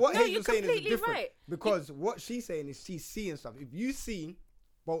decision. But what No, Hazel's you're saying is completely different. right. Because what she's saying is she's seeing stuff. If you see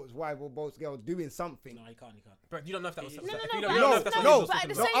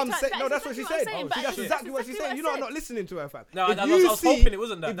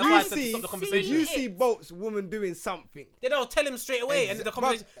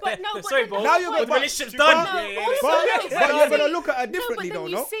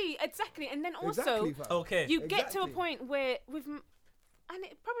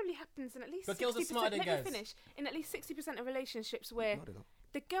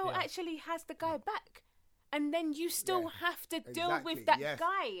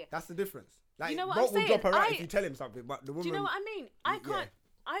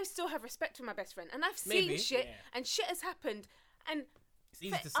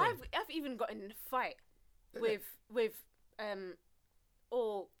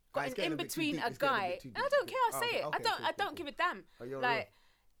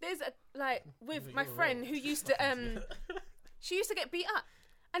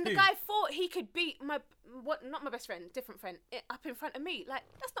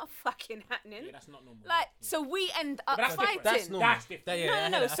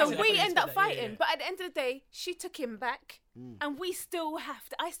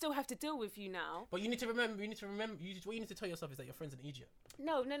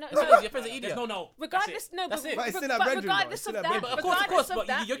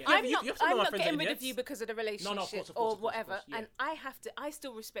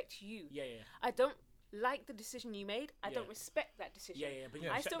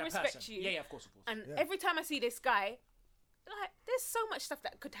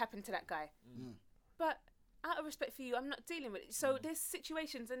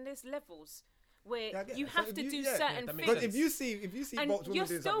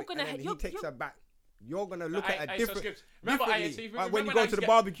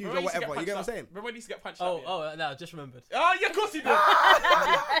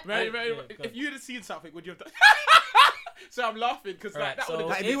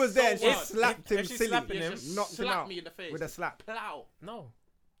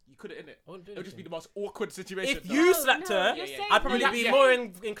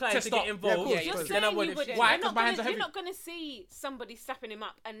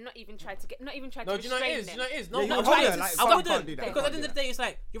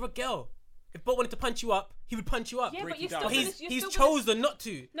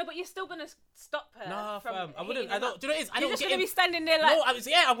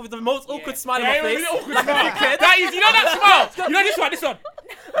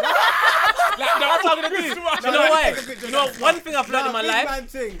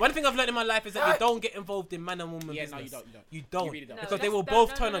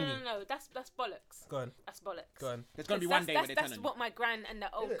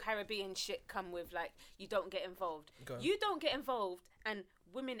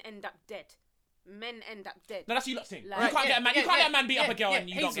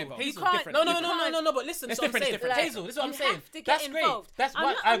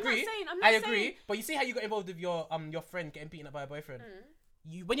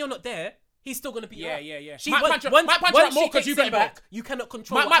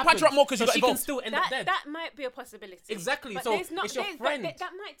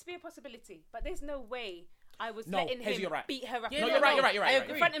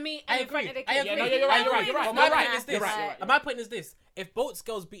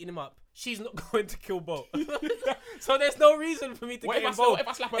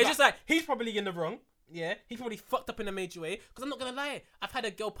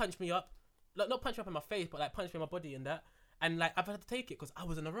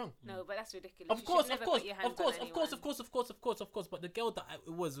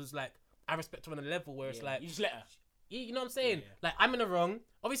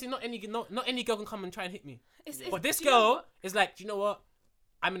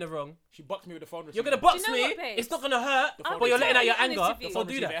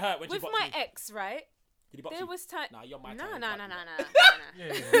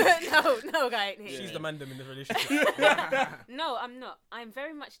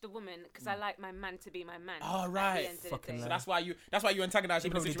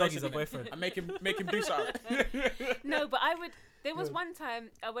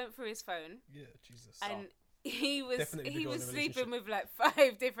phone, Yeah, Jesus. and he was Definitely the he girl in was the sleeping relationship. with like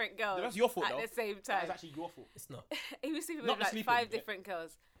 5 different girls That's your fault, at though. the same That time. is actually your fault. It's not. He was sleeping Not with the like sleeping 5 bit. different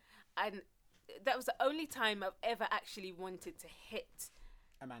girls, and that was the only time I've ever actually wanted to hit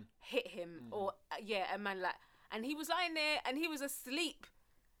A man. him or a man like, and he was lying there and he was asleep.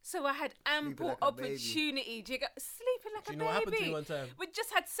 So I had ample like a baby. opportunity. Do you get sleeping like Do a you baby? know what happened to me one time? We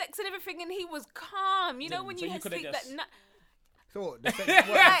just had sex and everything, and he was calm. You know when so you you had coulda sleep just- that night. So what? The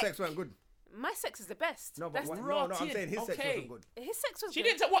sex weren't good. My sex is the best. No, but That's no, I'm saying his sex Okay. wasn't good. his sex was She good.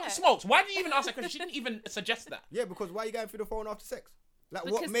 didn't say what yeah. smokes. Why did you even ask that question? She didn't even suggest that. Yeah, because why are you going through the phone after sex? Like,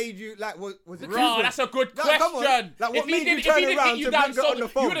 Because- what made you like? Was it? Bro, Cuban? that's a good Like, come on. question. Like, what if he made you did, turn if he didn't around hit you to down bring her so, on the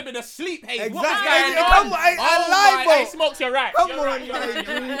phone? you would have been asleep, Hayes. Exactly. What was going Hey, on? come on, I lied, bro. Hey, smokes, you're right. Come You're on, right, you're right, Hayes.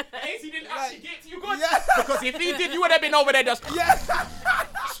 you're right. Hayes, he didn't actually Like, get to you good. yeah. Because if he did, you would have been over there just Yeah.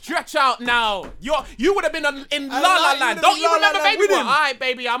 stretch out now. You would have been in I La La lied, Land. you Don't you would've been La La remember, Land baby? with Well, him. alright,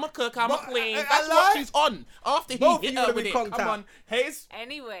 baby, I'm a cook, I'm a But queen. I That's lied. what she's on. After he Both hit of you her would've with been it. conked Come out. on, Hayes.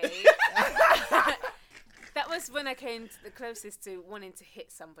 Anyway, that was when I came to the closest to wanting to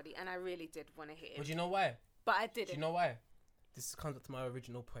hit somebody, and I really did want to hit him, But you know why? but I didn't. Do you know why? This comes up to my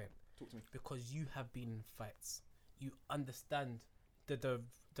original point. Talk to me. Because you have been in fights. You understand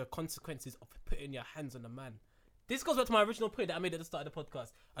the consequences of putting your hands on a man. This goes back to my original point that I made at the start of the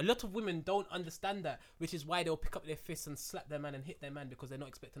podcast. A lot of women don't understand that, which is why they'll pick up their fists and slap their man and hit their man because they're not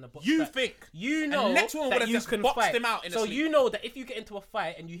expecting a box. You back. think. You And know the next one that would've you just can boxed fight. him out in a so sleep. you know that if you get into a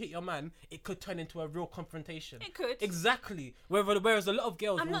fight and you hit your man, it could turn into a real confrontation. It could. Exactly. Whereas a lot of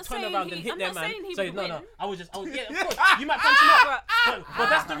girls I'm will not turn saying around he- and hit I'm their not man. saying he So would no, win. I was just, yeah, of course, you might punch him up. But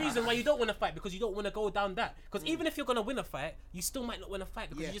that's the But- reason why you don't want to fight, because you don't want to go down that. Because even if you're gonna win a fight, you still might not win a fight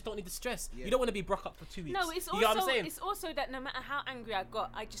because Yeah. you just don't need the stress. Yeah. You don't want to be broke up for 2 weeks. No, it's you know what I'm also saying? it's also that no matter how angry I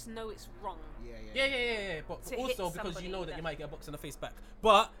got, I just know it's wrong. Yeah. But To hit also because somebody you know that that- you might get a box in the face back.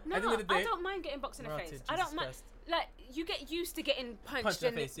 But No, at the end of the I day, don't mind getting boxed in the Rotted, face. I Jesus don't mind. Christ. Like you get used to getting punched. Punch in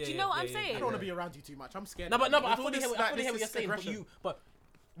and the face, yeah, do you yeah, know what yeah, I'm yeah, saying? I don't want to be around you too much. I'm scared. no, but I With all fully this, hear what like, you're this saying. aggression. But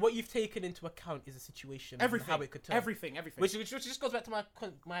what you've taken into account is a situation, and Everything. how it could turn. Everything. Which just goes back to my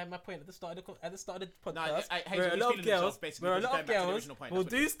point at the start of the podcast. Nah, Hayes, where a he's lot of feeling himself, girls, basically, where a because lot he's of going back to the girls original point, will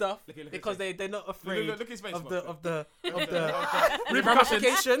that's what do it is. stuff Look at his because face. they're not afraid Look at his face, of bro. the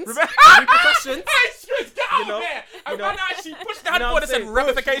Repercussions. repercussions. Hey, Striz, get out know? there! And You know? man actually pushed the You know handboard what and said I'm saying?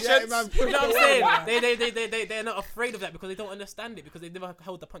 ramifications. Yeah, man, You know what I'm push saying? They're not afraid of that because they don't understand it because they never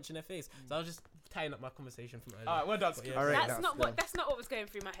held the punch in their face. So I was just tying up my conversation from earlier. Alright, well done, But Skip. All right. That's not what was going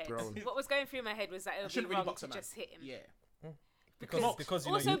through my head. Grown. What was going through my head was that it would be shouldn't really wrong box to a man. just hit him. Yeah. because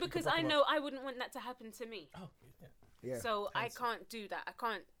you know, Also you because can I proper- know I wouldn't want that to happen to me. Oh, yeah. Yeah. So I can't do that. I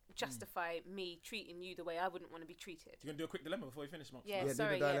can't justify me treating you the way I wouldn't want to be treated. You gonna do a quick dilemma before we finish, Mark? Yeah, Yeah,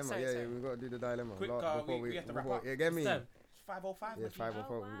 sorry, do the yeah, dilemma. sorry, Yeah, sorry. we got to do the dilemma. Quick, Before we have to wrap up. Yeah, get me. Time. It's 5:05. Yeah, it's 5:04.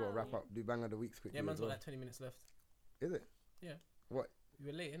 Oh, We've got to wrap wow. up. Do bang of the weeks quickly. Yeah, man's as got well. like 20 minutes left. Is it? Yeah. What? You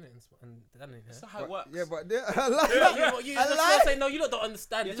were late, innit? And Dan in here. That's not how it works. Yeah, but That's what I'm saying. No, you lot don't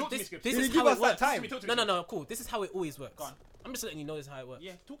understand. Yeah, This, talk to me, this, Skips. this Did is you give how us it that works. time? Talk to me. No, cool. This is how it always works. Go on. I'm just letting you know this is how it works.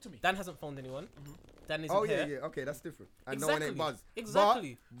 Yeah, talk to me. Dan hasn't phoned anyone. Dan isn't Oh yeah, here. yeah. Okay, that's different. And Exactly. no one ain't buzzed.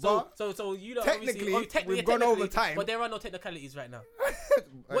 Exactly. But So you know, technically, obviously, we've gone over time. but there are no technicalities right now.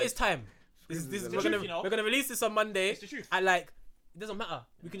 What is time? This is the we're truth, you know. gonna release this on Monday. It's the truth. And like, it doesn't matter.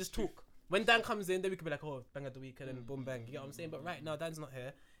 We can just talk. When Dan comes in, then we can be like, oh, bang at the weekend and boom bang. You get what I'm saying? But right now, Dan's not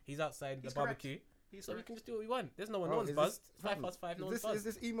here. He's outside He's the correct. barbecue. He's So we correct. can just do what we want. There's no one. Oh, No one's is this- buzzed. 5 No one's Is buzzed.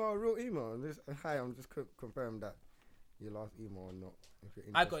 this email a real email? Hi, I'm just confirm that your last email or not. If you're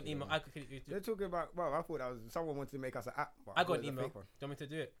I got an interested email. in it. They're talking about. Well, I thought that was someone wanted to make us an app. But I got thought an it was a email. fake one. Do you want me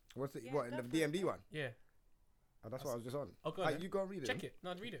to do it? What's it? Yeah, What, go the for DMD one? Yeah. Oh, that's what I was just on. Oh, go on. You go and read it. Check then. it.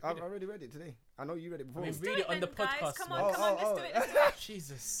 No, read it. I've Read it. already read it today. I know you read it before. I mean, Let's read do it on then, the guys. podcast, Come man. on, come on, let's do it. Let's do it.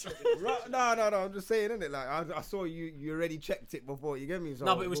 Jesus. No. I'm just saying, innit? Like I saw you already checked it before. You get me? So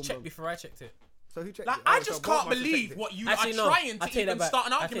No, but it was boom, checked boom. before I checked it. So who checked Like, it? I Oh, just so both can't must have believe checked it. what you Actually, are no. trying I to take that even back. start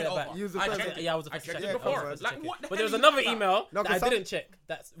an I take argument that back. over. Use the I first checked one. it. Yeah, I was the I first to checked check it it. before. I was the first to Like, check what it. the But there was hell are you another on email No, that I 'cause some- didn't check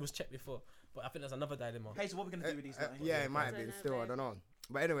that was checked before. But I think there's another dilemma. Hey, so what are we gonna do with these? now? Yeah, it might have I been don't know, still. I babe. don't know.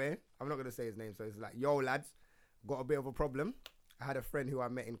 But anyway, I'm not gonna say his name. So it's like, yo, lads, got a bit of a problem. I had a friend who I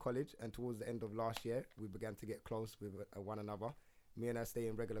met in college, and towards the end of last year, we began to get close with one another. Me and her stay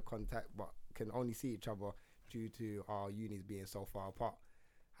in regular contact, but can only see each other due to our unis being so far apart.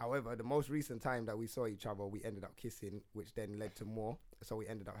 However, the most recent time that we saw each other, we ended up kissing, which then led to more. So we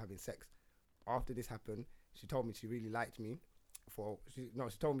ended up having sex. After this happened, she told me she really liked me. She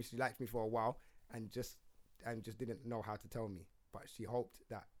told me she liked me for a while, and just didn't know how to tell me. But she hoped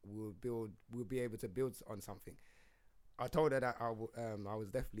that we'll be able to build on something. I told her that I was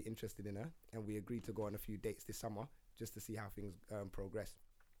definitely interested in her, and we agreed to go on a few dates this summer just to see how things progress.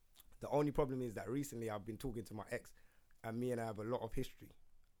 The only problem is that recently I've been talking to my ex, and me and her have a lot of history.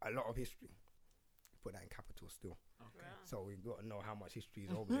 Put that in capital still. Wow. So we've got to know how much history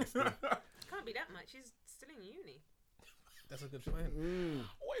is over there still. Can't be that much. He's still in uni. That's a good point.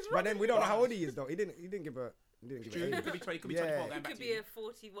 What is wrong But then with we don't know you? how old he is though. He didn't give a. True, age. it could be 20, could be Yeah. 24 It going He back could to be you. a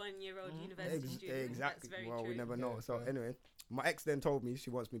 41-year-old university student. Exactly. That's very Well, true. we never know. Yeah, So fair. anyway, my ex then told me she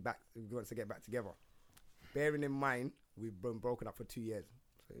wants me back. We wants to get back together. Bearing in mind,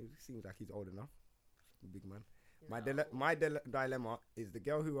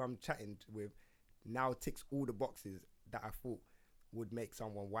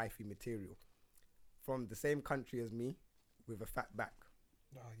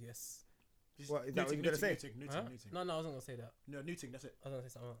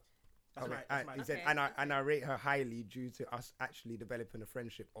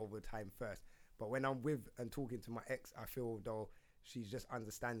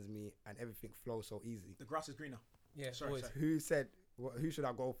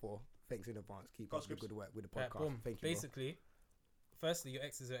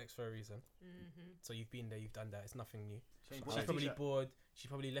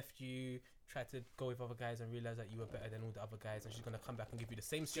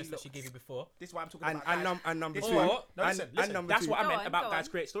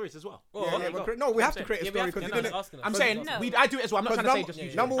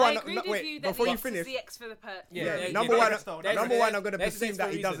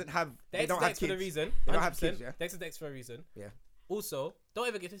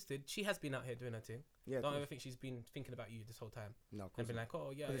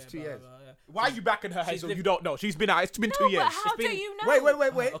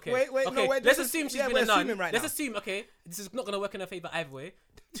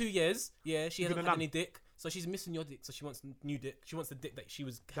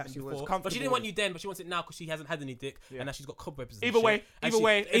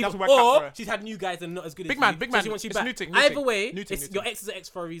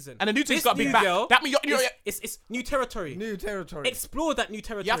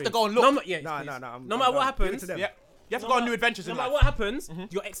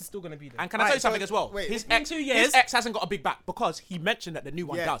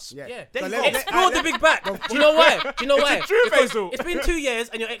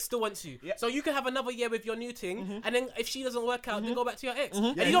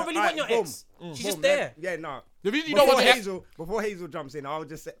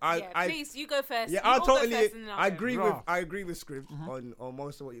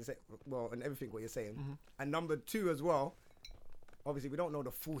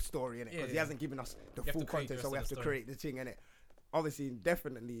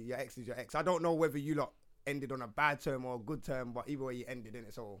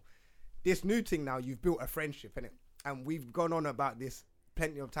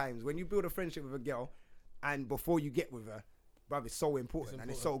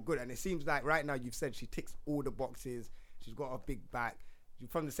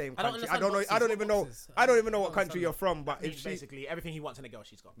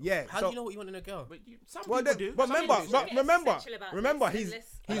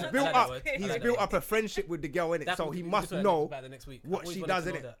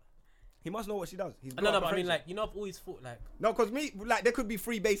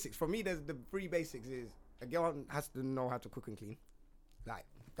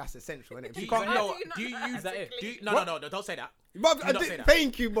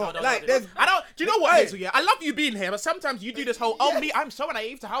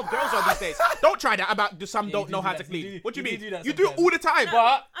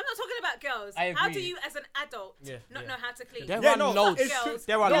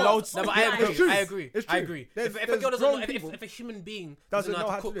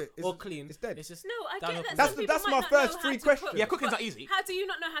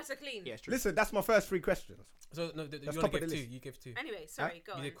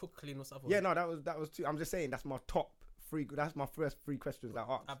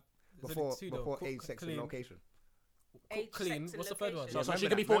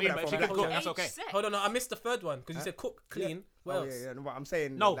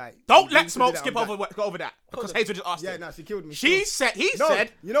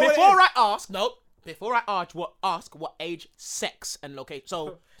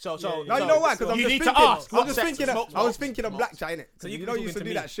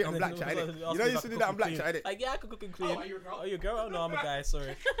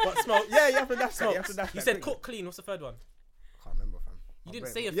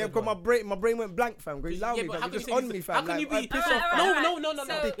 can just you on think me, it's- fam. How can you like, be? piss Alright, off, alright, fam. No.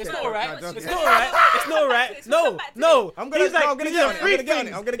 So- It's so- not alright. Nah, It's joking. not alright. It's not alright. Okay, so we'll No, come back to no. this. I'm gonna, He's like, I'm gonna these get are on it. I'm three gonna get on it.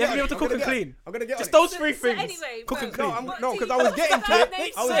 things. I'm gonna You get have on to be it. able to I'm cook gonna and get on it. clean. I'm gonna get on Just it. those three So things. anyway, Cook and but- clean. No, What no, do because you- I was getting to Without it.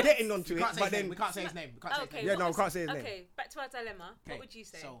 naming I was names. getting onto We it, can't say but his name. then We can't say his name. We can't say his Okay. name. Yeah, what no, I was- can't say his name. Okay, back to our dilemma. What would you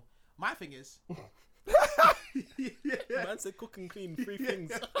say? So my thing is, Man said cook and clean. Three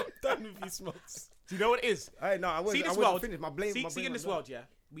things. I'm done with these smokes. Do you know what it is? Hey, no, I See wasn't this finished. world. My blame. See my blame in was this done. world, yeah.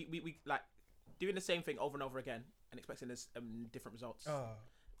 We like doing the same thing over and over again.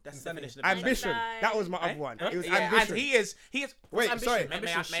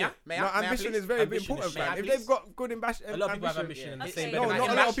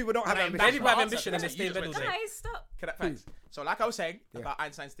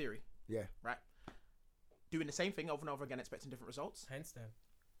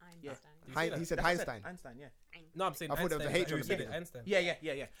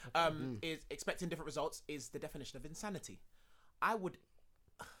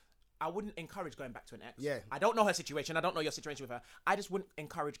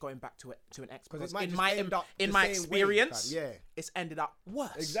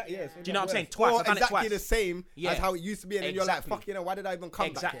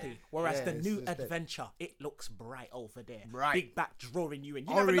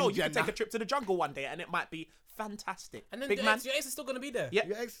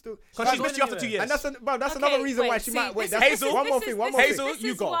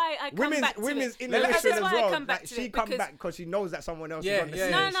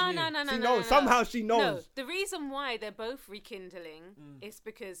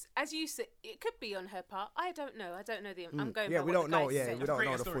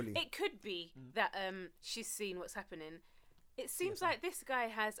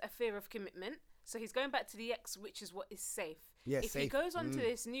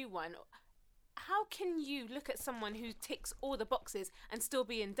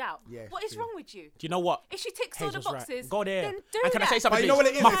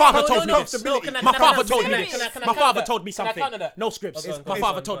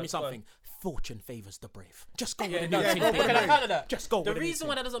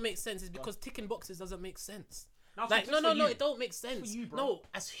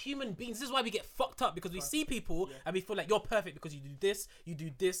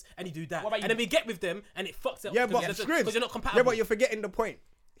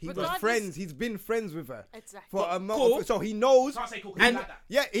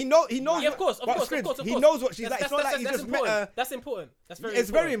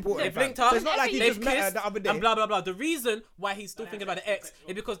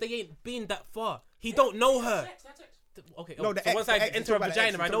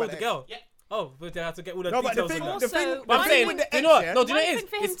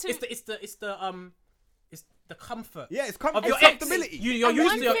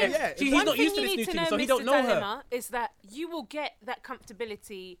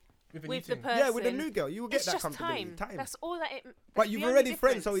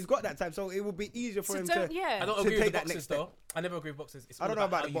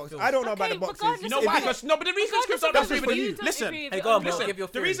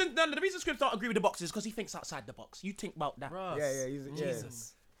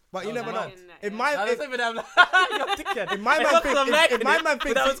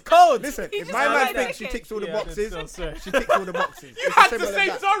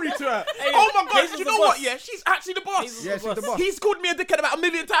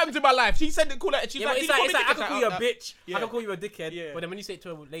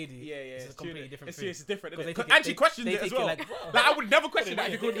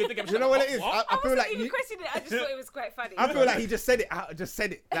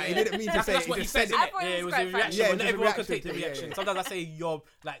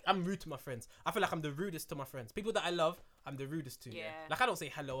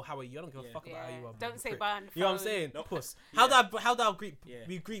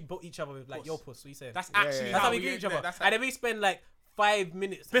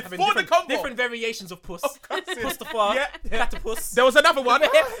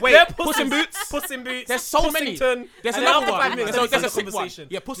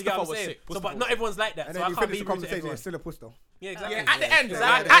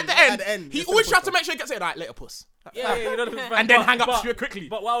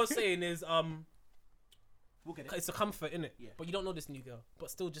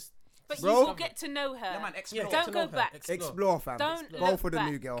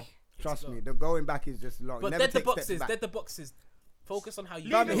 long. But Never dead the take steps boxes. back. Dead the boxes. Focus on how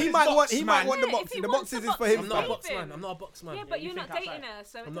you. Fam, feel. he his might box, want. He might man. want the Yeah, box. if he The wants boxes the is for boxes, him. I'm not a fam. box man. I'm not a box man. Yeah, but you you're not think dating outside. her,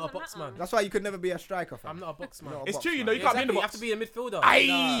 so it I'm not a doesn't box matter. man. That's why you could never be a striker, fam. I'm not a box man. Not a It's box true, you man. know. You can't be in the You box. have to be a midfielder.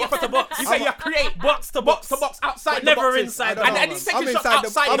 Aye, Box to box. You say you create box to box to box outside But the never boxes. inside. I don't And know, then man. he's taking I'm shots inside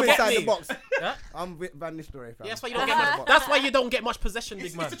outside the. I'm the inside box. the box. Yeah? I'm with Van Nistelrooy, fam. Yeah, that's why you don't get much. That's why you don't get much possession,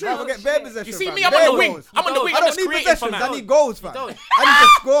 big man. the Bro, I get bare possession. You see fam. me, I'm Bare on the wing. goals. I'm on the wing. I I'm don't just need creating for possessions. I man. need goals, fam. don't. I need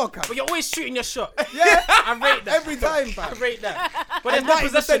to score, But fam. you're always shooting your shot. Yeah, I rate that. every time, I fam. rate that. But And there's no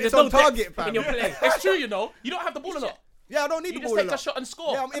 90% possession. There's it's no on target, depth fam. in your play. It's true, you know. You don't have the ball a lot. Yeah, I don't need You the just ball a take a lot. shot and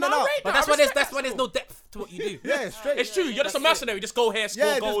score. Yeah, I'm in And and I out. rate But that. that's I why there's respect no depth to what you do. Yeah, straight. It's true. You're just a mercenary. Just go here, score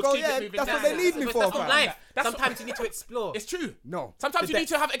Yeah, just goals, go. keep Yeah, it moving. that's what they need me But for. that's not fam. life. That's Sometimes you need to explore. It's true. No. Sometimes you need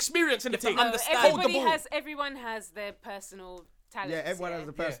to have experience in the team. understand. Hold the ball. Everyone has their personal talents. Yeah, everyone has a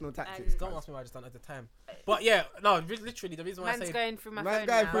yeah. personal tactics. Don't ask me why I just done it at the time. But yeah, no, literally the reason why I Man's say going through my Man, phone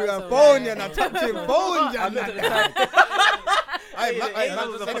guy now. through so- your phone, yeah. and I touching phone, I looked at the Jan. time. Anyway,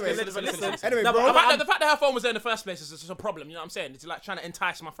 Listen. No, bro. but The fact that her phone was there in the first place is just a problem. You know what I'm saying? It's like trying to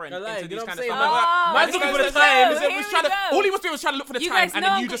entice my friend No, like, into you know these what kind I'm of saying? stuff. Oh, Man's here looking we for the go, time. here He was we trying to. go. All he was doing was trying to look for the You time, guys and know,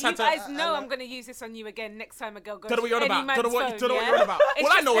 then you just had to. I'm going to use this on you again next time a girl goes Don't know what to you're on any about. man's Don't know what phone, you're on about. It's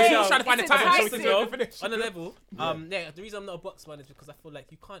All I know is he was just trying to find the it's time so he enticing. can finish. On a level, yeah, the reason I'm not a box man is because I feel like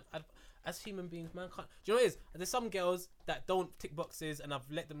you can't, as human beings, man can't. Do you know what it is? There's some girls that don't tick boxes, and I've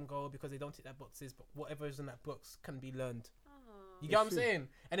let them go because they don't tick that boxes. But whatever is in that box can be learned. You get what I'm saying?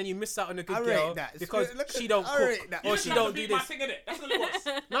 And then you miss out on a good I rate girl that. because Look at- she don't I cook rate that. or You she just don't do this. That's what it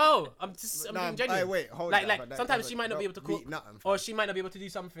was. No, I'm Nah, being genuine. wait, hold like, that, but sometimes that she might not be able to don't cook, beat nothing, or fam. she might not be able to do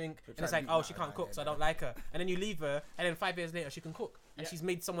something, and it's try like, to oh, beat she nothing, can't cook, yeah, so I don't like her. And then you leave her, and then 5 years later she can cook, and she's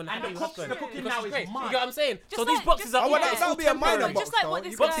made someone And happy the husband. cooking Because now she's is great. You mad. get what I'm saying? Just So these like- boxes just are like- all yeah. That would be a minor temporary. box, Just like though. what You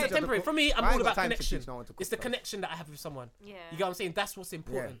this got Boxes guy- are teach her to temporary. cook. For me, I'm I ain't all got about time to connection. teach no one to cook, It's the fam. connection that I have with someone. Yeah. You get what I'm saying? That's what's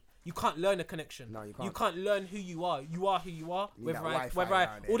important. You can't learn a connection. No, you You can't. can't learn who you are. You are who you are. You need Whether that I, Wi-Fi whether I,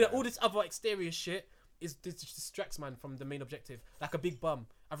 down all there, all this other exterior shit is this distracts man from the main objective. Like a big bum.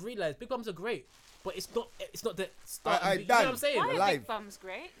 I've realized big bums are great, but it's not the start. I You know what I'm done. saying? Why are Alive. big bums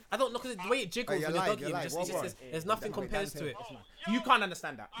great? I don't know because the way it jiggles you're when you're live, doggy, you're live. just, What it's just, was? there's nothing Wait, compares Dan, to it. You can't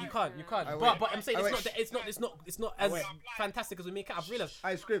understand that. You can't. I But wish. I'm saying I it's wish. not it's not as fantastic as we make it. I've realized.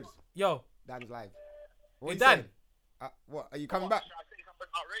 Hey, Scribs. Yo, Dan's live. What Hey, you Dan. saying? What? Are you coming back?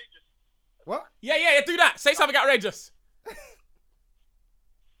 What? Yeah, do that. Say something outrageous.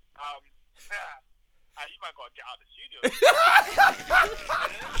 You might gotta get out of the studio.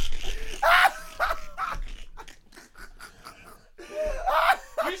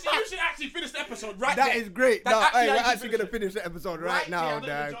 You should actually finish the episode right That there. is great. That No, actually hey, we're how you actually finish gonna it. finish the episode right now, I'm not even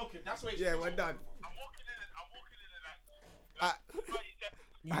Dan. joking. That's what it Yeah, should we're be. done. I'm walking in Uh,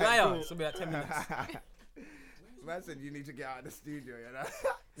 you Alright, liar. cool. It's gonna be like 10 minutes. Man said you need to get out of the studio, you know.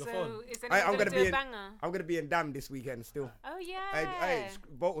 Your So phone. is I'm anyone gonna going to be do a in. banger? I'm gonna be in Dam this weekend still. Oh yeah.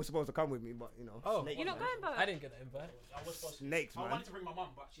 Bolt was supposed to come with me, but you know. Oh, You're not going, Bo? I didn't get that invite. I was supposed to. Snakes, I man. wanted to bring my mum,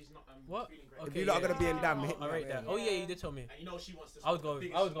 but she's not What? feeling great. Okay, If you lot are yeah. gonna be in Dam, hit me I up, rate yeah. that. Oh yeah, you did tell me. And you know she wants to. I would go.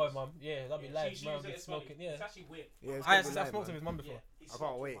 I would go with mum. Yeah, that'd be live. She Man, was be it's funny. smoking. Yeah. It's actually weird. Yeah, it's I gonna be live, smoked with man. his mum before. He I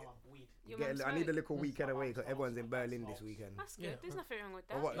can't wait. Weed. Your Get mum I need a smokes? little weekend away because everyone's in Berlin this weekend. That's good. Yeah. There's nothing wrong with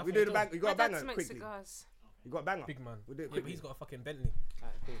Or that. what? Nothing We do at the all. bang. You got My a dad banger smokes quickly. cigars. You got a banger. Big man. We do it Yeah, but quickly. he's got a fucking Bentley.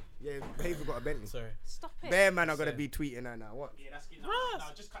 Alright, cool. Yeah, Hazel got a Bentley. Sorry. Stop it. Bear man are gonna Sorry. be tweeting her now. What? Yeah, that's good. Russ.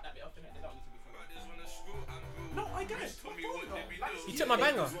 No, just cut that bit off. Innit? They don't need to be funny. No, I get it. You took my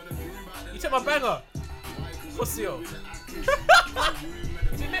banger. You took my banger. What's the yo? Is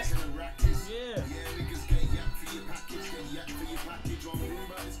it missed? Yeah.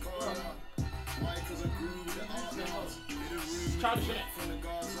 Childish,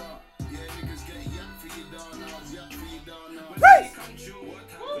 innit?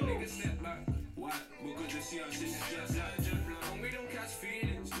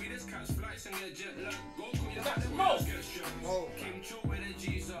 That's Mo. Oh, hey,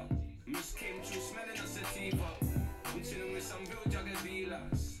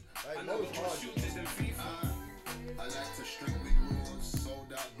 Mo's hard. I like to strike big roars,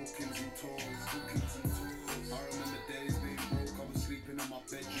 sold out bookings and tours. I remember days being broke, I was sleeping on my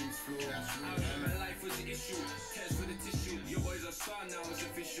bedroom's floor. That's real. Life was the issue, cares for the tissue. Your boy's a star now, it's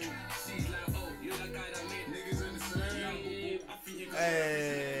official. Sees like, oh, you're the guy that made Niggas in the same. I think you got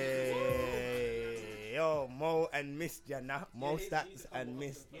Hey, yo, Mo and Miss Jana, Mo Stats and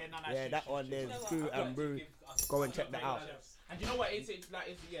Miss. Yeah, that one there's Screw and Brew. Go and check that out. And you know what? It's like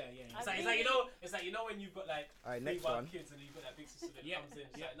yeah. It's like you know when you've got like Alright, three next wild one. kids and you've got that big sister that Yeah. comes in.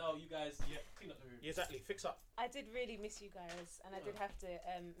 It's like, no, you guys clean up the room. Exactly. Fix up. I did really miss you guys, and I did have to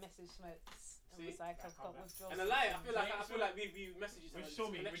message Smokes and was like, I've got withdrawal. And a lie, I feel like we messaged each other.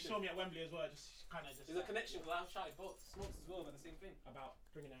 Which saw me at Wembley as well. Just kind of just. There's a connection because I've shouted both Smokes as well, but the same thing. about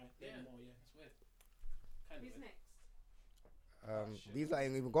bringing out more. Yeah. It's weird. Kind of Who's weird. next? These I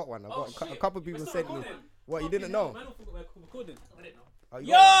ain't even got one. I Oh, got a shit. couple people We're still sent me. recording. What, you Fucking didn't hell, know? Man, I forgot we're recording. I didn't know. Oh, you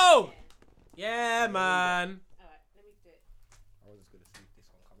got one? Yo! Yeah, man. Alright, let me do it. I was just gonna see if this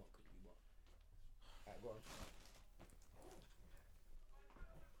one come up quickly, but. Alright, go on.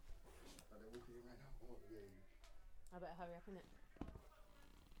 I better hurry up, innit?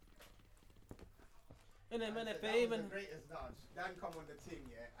 And then, That was the greatest dance. Dan come on the thing,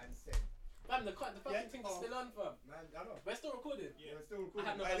 yeah, and said, Fam, the fucking thing's still on, fam. We're still recording. Yeah, we're still recording. I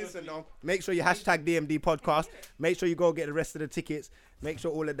had no Hey, idea. listen, though. Make sure you hashtag DMD podcast. Make sure you go get the rest of the tickets. Make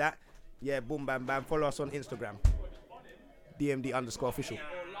sure all of that. Yeah, boom, bam, bam. Follow us on Instagram. DMD_official.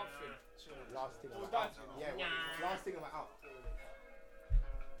 Last thing I'm out. Yeah, last thing I'm out.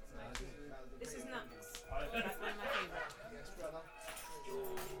 This is nuts. Like one of my favourite.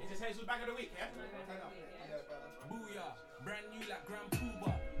 Is this Hazel's bag of the week, yeah? Booyah, brand new like Grand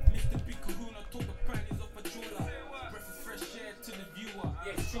Pooba. Mr. Big Kahuna took the panties off a jeweler. Breath of fresh air to the viewer.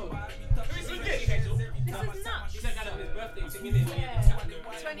 Yeah, sure. This is nuts. He's like on his birthday thing, innit?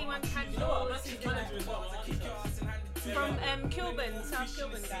 Yeah. 21 candles. You know what? That's his manager as well. From Kilburn, South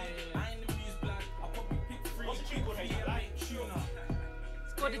Kilburn guy.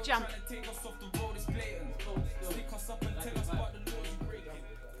 It's called a jump.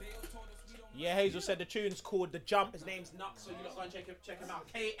 Yeah, Hazel said the tune's called The Jump. His name's Nuts, so you lot go and check him out.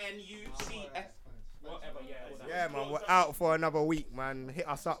 KNUCS. Whatever, yeah. all that. Yeah, man. We're out for another week, man. Hit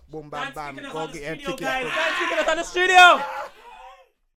us up. Boom, bam, bam. Go get your tickets. Guys, thanks for giving us on the studio.